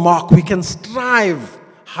towards the mark. We can strive,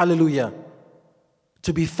 hallelujah,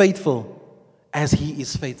 to be faithful as he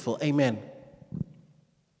is faithful. Amen.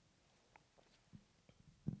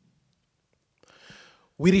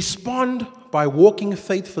 We respond by walking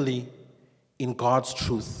faithfully in God's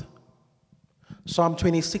truth. Psalm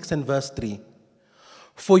 26 and verse 3.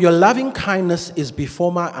 For your loving kindness is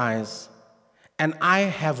before my eyes, and I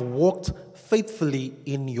have walked faithfully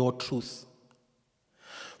in your truth.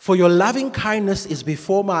 For your loving kindness is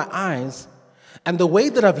before my eyes, and the way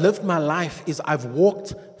that I've lived my life is I've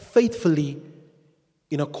walked faithfully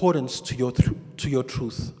in accordance to your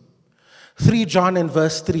truth. 3 John and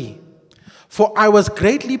verse 3. For I was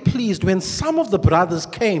greatly pleased when some of the brothers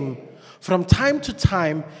came from time to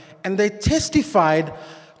time, and they testified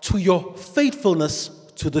to your faithfulness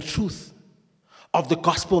to the truth of the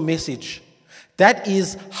gospel message. That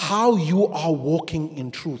is how you are walking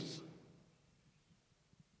in truth.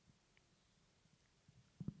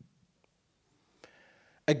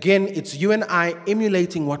 Again, it's you and I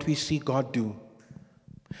emulating what we see God do.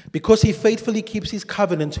 Because he faithfully keeps his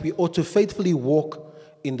covenant, we ought to faithfully walk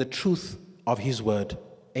in the truth of his word.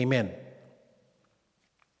 Amen.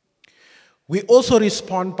 We also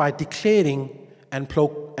respond by declaring and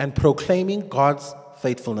proclaiming God's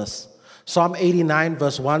faithfulness. Psalm 89,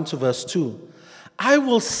 verse 1 to verse 2. I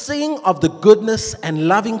will sing of the goodness and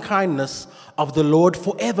loving kindness of the Lord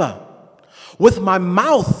forever. With my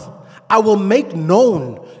mouth, I will make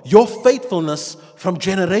known your faithfulness from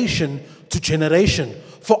generation to generation.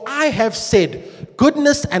 For I have said,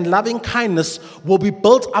 goodness and loving kindness will be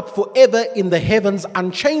built up forever in the heavens,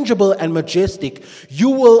 unchangeable and majestic. You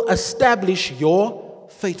will establish your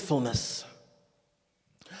faithfulness.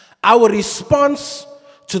 Our response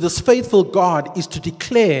to this faithful God is to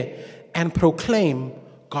declare and proclaim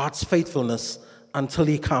God's faithfulness until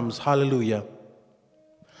he comes. Hallelujah.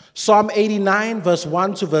 Psalm 89, verse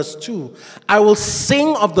 1 to verse 2. I will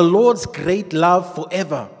sing of the Lord's great love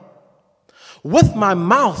forever. With my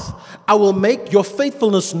mouth, I will make your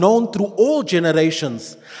faithfulness known through all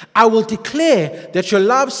generations. I will declare that your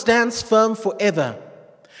love stands firm forever,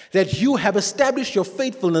 that you have established your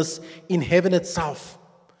faithfulness in heaven itself.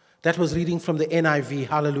 That was reading from the NIV.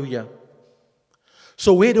 Hallelujah.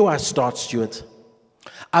 So where do I start, Stuart?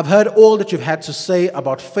 I've heard all that you've had to say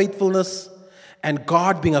about faithfulness and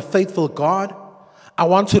God being a faithful God. I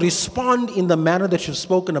want to respond in the manner that you've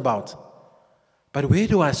spoken about. But where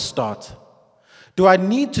do I start? Do I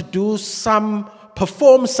need to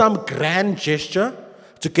perform some grand gesture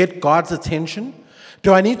to get God's attention?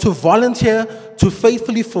 Do I need to volunteer to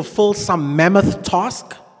faithfully fulfill some mammoth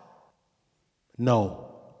task? No.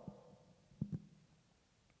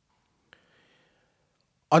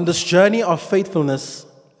 On this journey of faithfulness,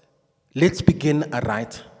 let's begin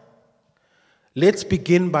aright. Let's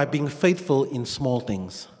begin by being faithful in small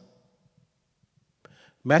things.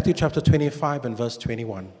 Matthew chapter 25 and verse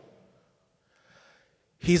 21.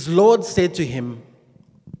 His Lord said to him,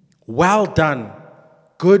 "Well done,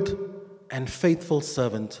 good and faithful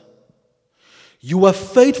servant. You were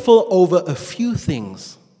faithful over a few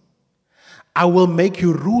things. I will make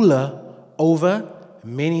you ruler over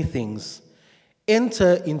many things.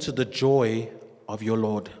 Enter into the joy of your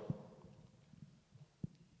Lord."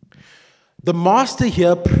 The master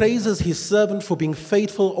here praises his servant for being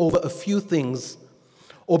faithful over a few things,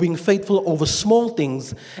 or being faithful over small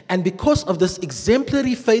things. And because of this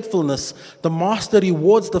exemplary faithfulness, the master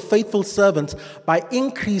rewards the faithful servant by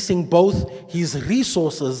increasing both his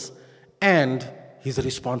resources and his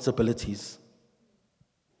responsibilities.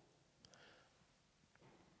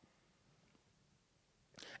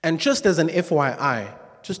 And just as an FYI,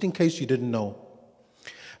 just in case you didn't know,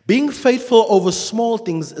 being faithful over small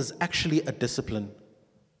things is actually a discipline.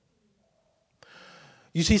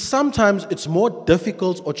 You see, sometimes it's more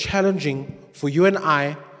difficult or challenging for you and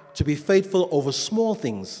I to be faithful over small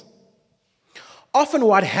things. Often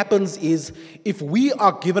what happens is, if we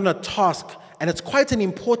are given a task, and it's quite an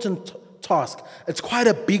important task, it's quite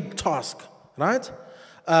a big task, right?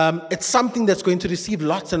 It's something that's going to receive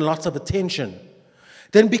lots and lots of attention.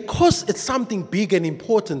 Then because it's something big and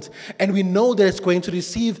important, and we know that it's going to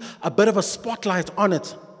receive a bit of a spotlight on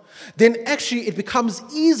it, then actually it becomes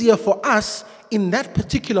easier for us in that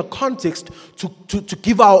particular context to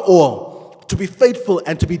give our all, to be faithful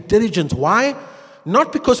and to be diligent. Why?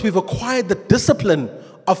 Not because we've acquired the discipline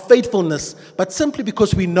of faithfulness, but simply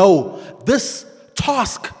because we know this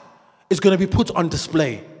task is going to be put on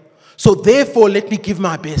display. So therefore, let me give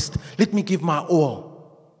my best. Let me give my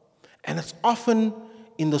all. And it's often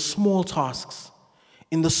in the small tasks,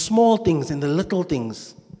 in the small things, in the little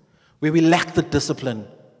things, where we lack the discipline.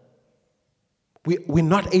 We're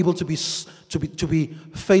not able to be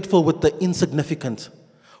faithful with the insignificant,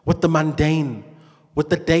 with the mundane, with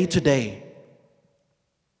the day-to-day,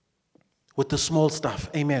 with the small stuff.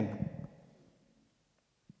 Amen.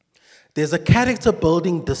 There's a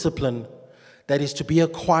character-building discipline that is to be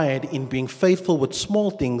acquired in being faithful with small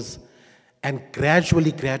things and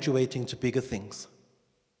gradually graduating to bigger things.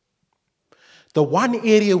 The one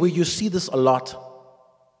area where you see this a lot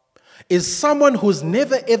is someone who's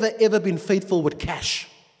never, ever been faithful with cash.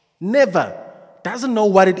 Never. Doesn't know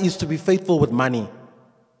what it is to be faithful with money.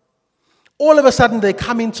 All of a sudden they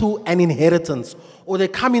come into an inheritance, or they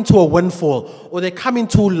come into a windfall, or they come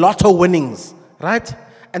into lotto winnings, right?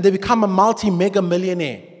 And they become a multi-mega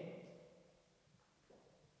millionaire.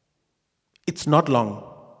 It's not long.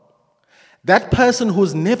 That person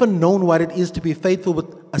who's never known what it is to be faithful with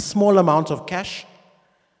a small amount of cash,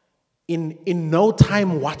 in no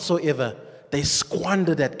time whatsoever, they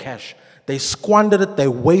squander that cash. They squandered it, they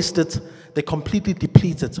wasted it, they completely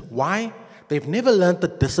deplete it. Why? They've never learned the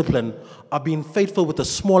discipline of being faithful with a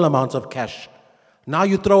small amount of cash. Now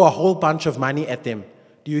you throw a whole bunch of money at them.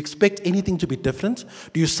 Do you expect anything to be different?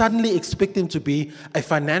 Do you suddenly expect them to be a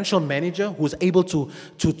financial manager who's able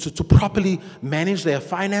to properly manage their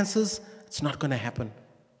finances? It's not going to happen.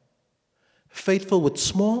 Faithful with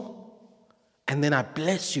small, and then I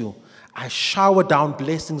bless you. I shower down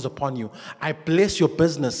blessings upon you. I bless your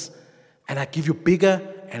business, and I give you bigger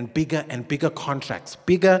and bigger and bigger contracts,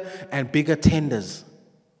 bigger and bigger tenders.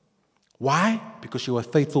 Why? Because you were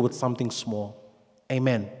faithful with something small.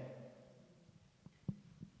 Amen.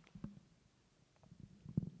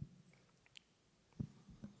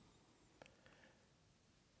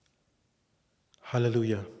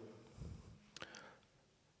 Hallelujah.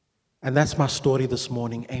 And that's my story this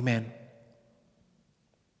morning. Amen.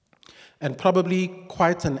 And probably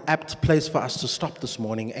quite an apt place for us to stop this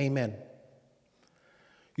morning. Amen.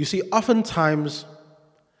 You see, oftentimes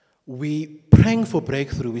we praying for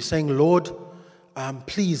breakthrough. We're saying, Lord,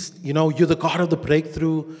 please, you're the God of the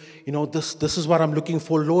breakthrough. This is what I'm looking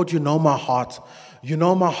for. Lord, you know my heart. You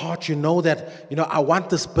know my heart. You know that, I want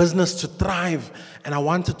this business to thrive and I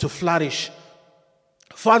want it to flourish.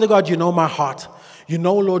 Father God, you know my heart. You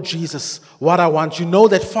know, Lord Jesus, what I want. You know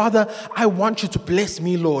that, Father, I want you to bless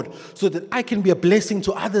me, Lord, so that I can be a blessing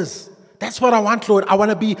to others. That's what I want, Lord. I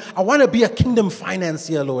want to be a kingdom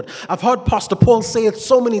financier, Lord. I've heard Pastor Paul say it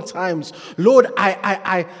so many times. Lord,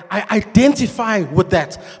 I identify with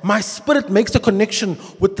that. My spirit makes a connection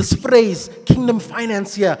with this phrase, kingdom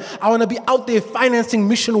financier. I want to be out there financing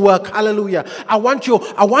mission work. Hallelujah. I want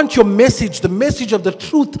your message, the message of the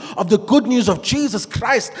truth of the good news of Jesus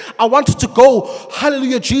Christ. I want it to go,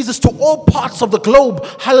 hallelujah, Jesus, to all parts of the globe.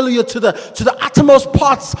 Hallelujah, to the uttermost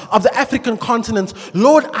parts of the African continent.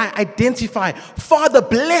 Lord, I identify. Father,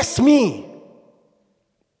 bless me.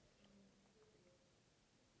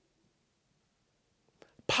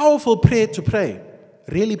 Powerful prayer to pray.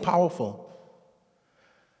 Really powerful.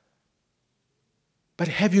 But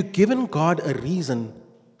have you given God a reason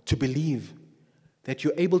to believe that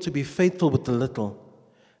you're able to be faithful with the little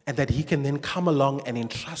and that He can then come along and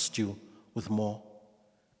entrust you with more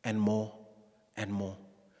and more and more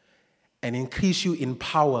and increase you in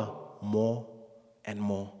power more and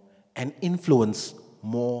more and influence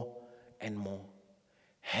more and more?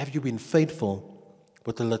 Have you been faithful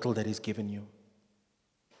with the little that He's given you?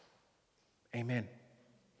 Amen.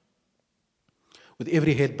 With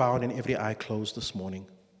every head bowed and every eye closed this morning.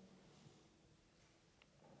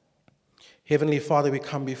 Heavenly Father, we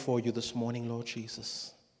come before you this morning, Lord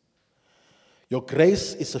Jesus. Your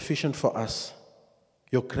grace is sufficient for us.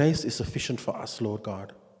 Your grace is sufficient for us, Lord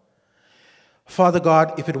God. Father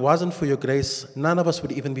God, if it wasn't for your grace, none of us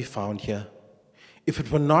would even be found here. If it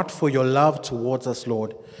were not for your love towards us,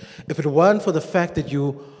 Lord, if it weren't for the fact that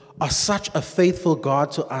you are such a faithful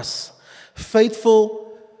God to us,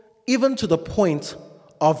 faithful even to the point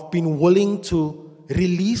of being willing to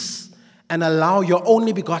release and allow your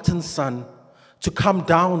only begotten Son to come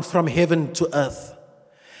down from heaven to earth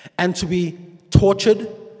and to be tortured,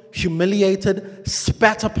 humiliated,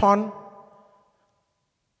 spat upon,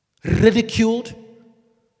 ridiculed,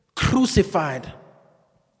 crucified.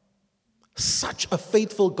 Such a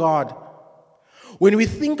faithful God. When we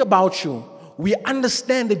think about you, we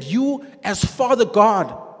understand that you, as Father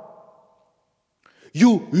God,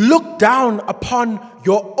 you look down upon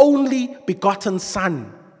your only begotten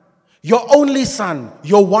Son, your only Son,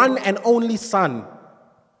 your one and only Son,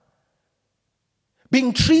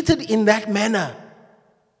 being treated in that manner.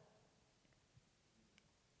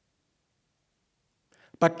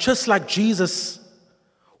 But just like Jesus,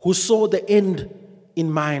 who saw the end in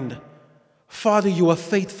mind, Father, you are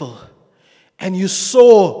faithful. And you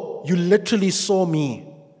literally saw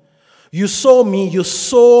me. You saw me, you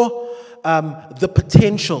saw the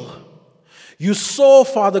potential. You saw,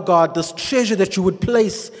 Father God, this treasure that you would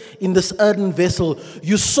place in this earthen vessel.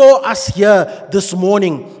 You saw us here this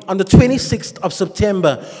morning on the 26th of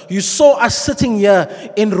September. You saw us sitting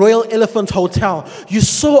here in Royal Elephant Hotel. You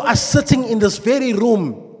saw us sitting in this very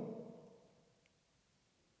room.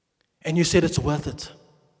 And you said, it's worth it.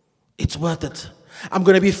 It's worth it. I'm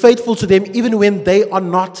going to be faithful to them even when they are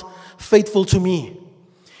not faithful to me.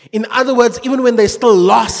 In other words, even when they're still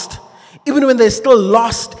lost, even when they're still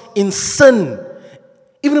lost in sin,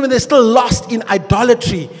 even when they're still lost in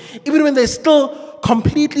idolatry, even when they're still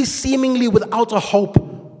completely seemingly without a hope,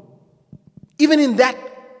 even in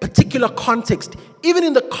that particular context, even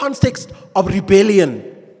in the context of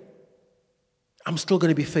rebellion, I'm still going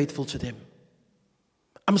to be faithful to them.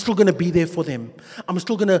 I'm still going to be there for them. I'm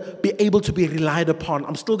still going to be able to be relied upon.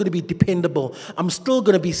 I'm still going to be dependable. I'm still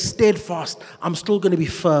going to be steadfast. I'm still going to be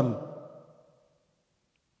firm.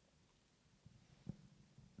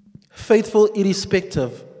 Faithful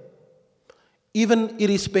irrespective, even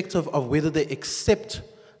irrespective of whether they accept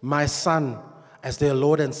my Son as their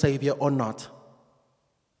Lord and Savior or not.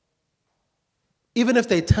 Even if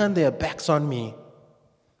they turn their backs on me,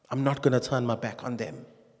 I'm not going to turn my back on them.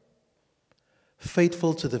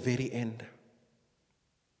 Faithful to the very end.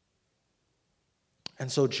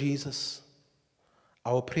 And so, Jesus,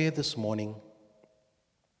 our prayer this morning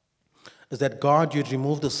is that, God, you'd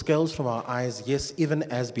remove the scales from our eyes, yes, even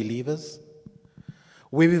as believers,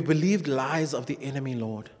 where we've believed lies of the enemy,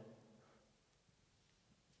 Lord,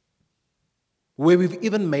 where we've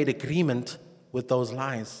even made agreement with those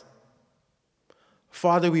lies.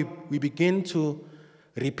 Father, we begin to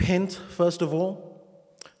repent, first of all.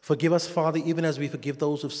 Forgive us, Father, even as we forgive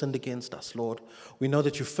those who've sinned against us, Lord. We know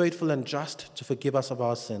that you're faithful and just to forgive us of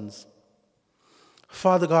our sins.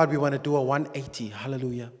 Father God, we want to do a 180,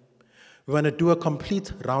 hallelujah. We want to do a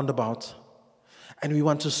complete roundabout. And we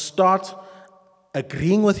want to start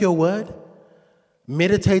agreeing with your word,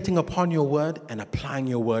 meditating upon your word, and applying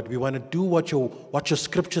your word. We want to do what your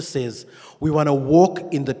scripture says. We want to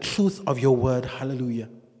walk in the truth of your word, hallelujah.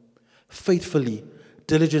 Faithfully,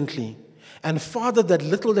 diligently. And Father, that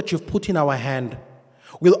little that you've put in our hand,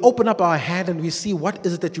 We'll open up our hand and we see what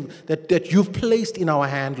is it that you've placed in our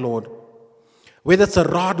hand, Lord. Whether it's a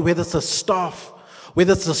rod, whether it's a staff,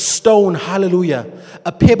 whether it's a stone, hallelujah,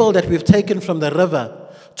 a pebble that we've taken from the river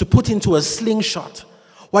to put into a slingshot.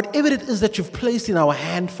 Whatever it is that you've placed in our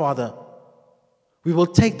hand, Father, we will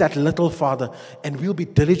take that little, Father, and we'll be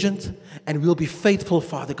diligent and we'll be faithful,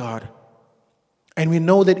 Father God. And we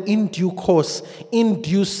know that in due course, in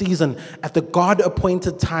due season, at the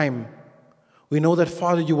God-appointed time, we know that,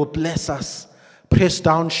 Father, you will bless us, pressed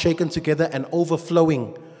down, shaken together, and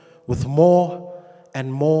overflowing with more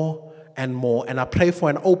and more and more. And I pray for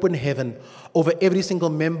an open heaven over every single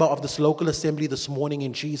member of this local assembly this morning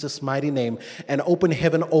in Jesus' mighty name. An open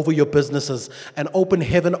heaven over your businesses. An open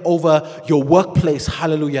heaven over your workplace.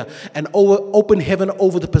 Hallelujah. An open heaven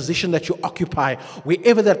over the position that you occupy,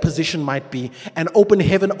 wherever that position might be. An open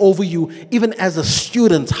heaven over you, even as a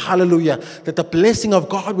student. Hallelujah. That the blessing of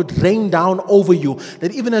God would rain down over you.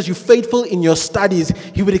 That even as you're faithful in your studies,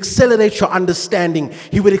 He would accelerate your understanding.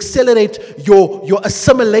 He would accelerate your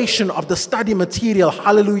assimilation of the study material.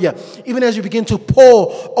 Hallelujah. Even as you begin to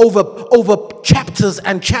pour over chapters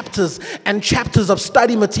and chapters and chapters of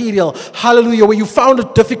study material, hallelujah, where you found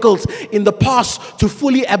it difficult in the past to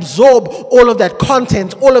fully absorb all of that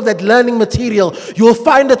content, all of that learning material, you will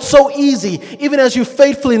find it so easy. Even as you're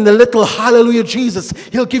faithful in the little, hallelujah, Jesus,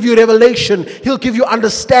 He'll give you revelation, He'll give you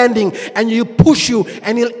understanding, and He'll push you,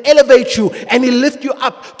 and He'll elevate you, and He'll lift you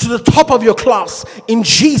up to the top of your class in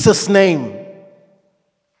Jesus' name.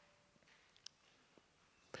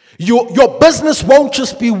 Your business won't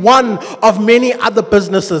just be one of many other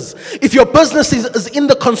businesses. If your business is in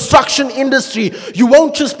the construction industry, you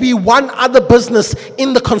won't just be one other business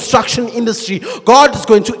in the construction industry. God is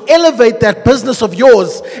going to elevate that business of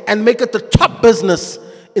yours and make it the top business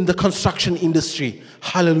in the construction industry.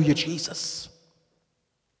 Hallelujah, Jesus.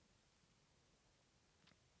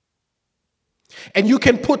 And you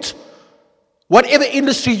can put whatever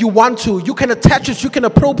industry you want to, you can attach it, you can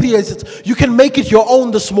appropriate it, you can make it your own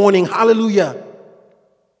this morning. Hallelujah.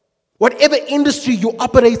 Whatever industry you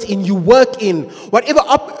operate in, you work in,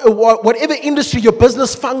 whatever industry your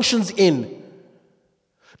business functions in,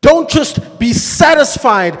 don't just be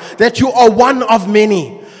satisfied that you are one of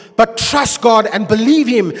many, but trust God and believe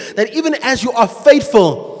Him that even as you are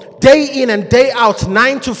faithful, day in and day out,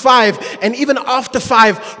 9 to 5, and even after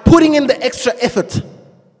 5, putting in the extra effort,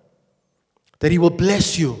 that He will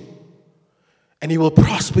bless you, and He will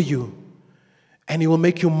prosper you, and He will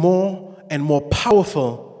make you more and more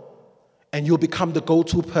powerful, and you'll become the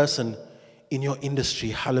go-to person in your industry.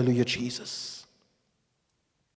 Hallelujah, Jesus.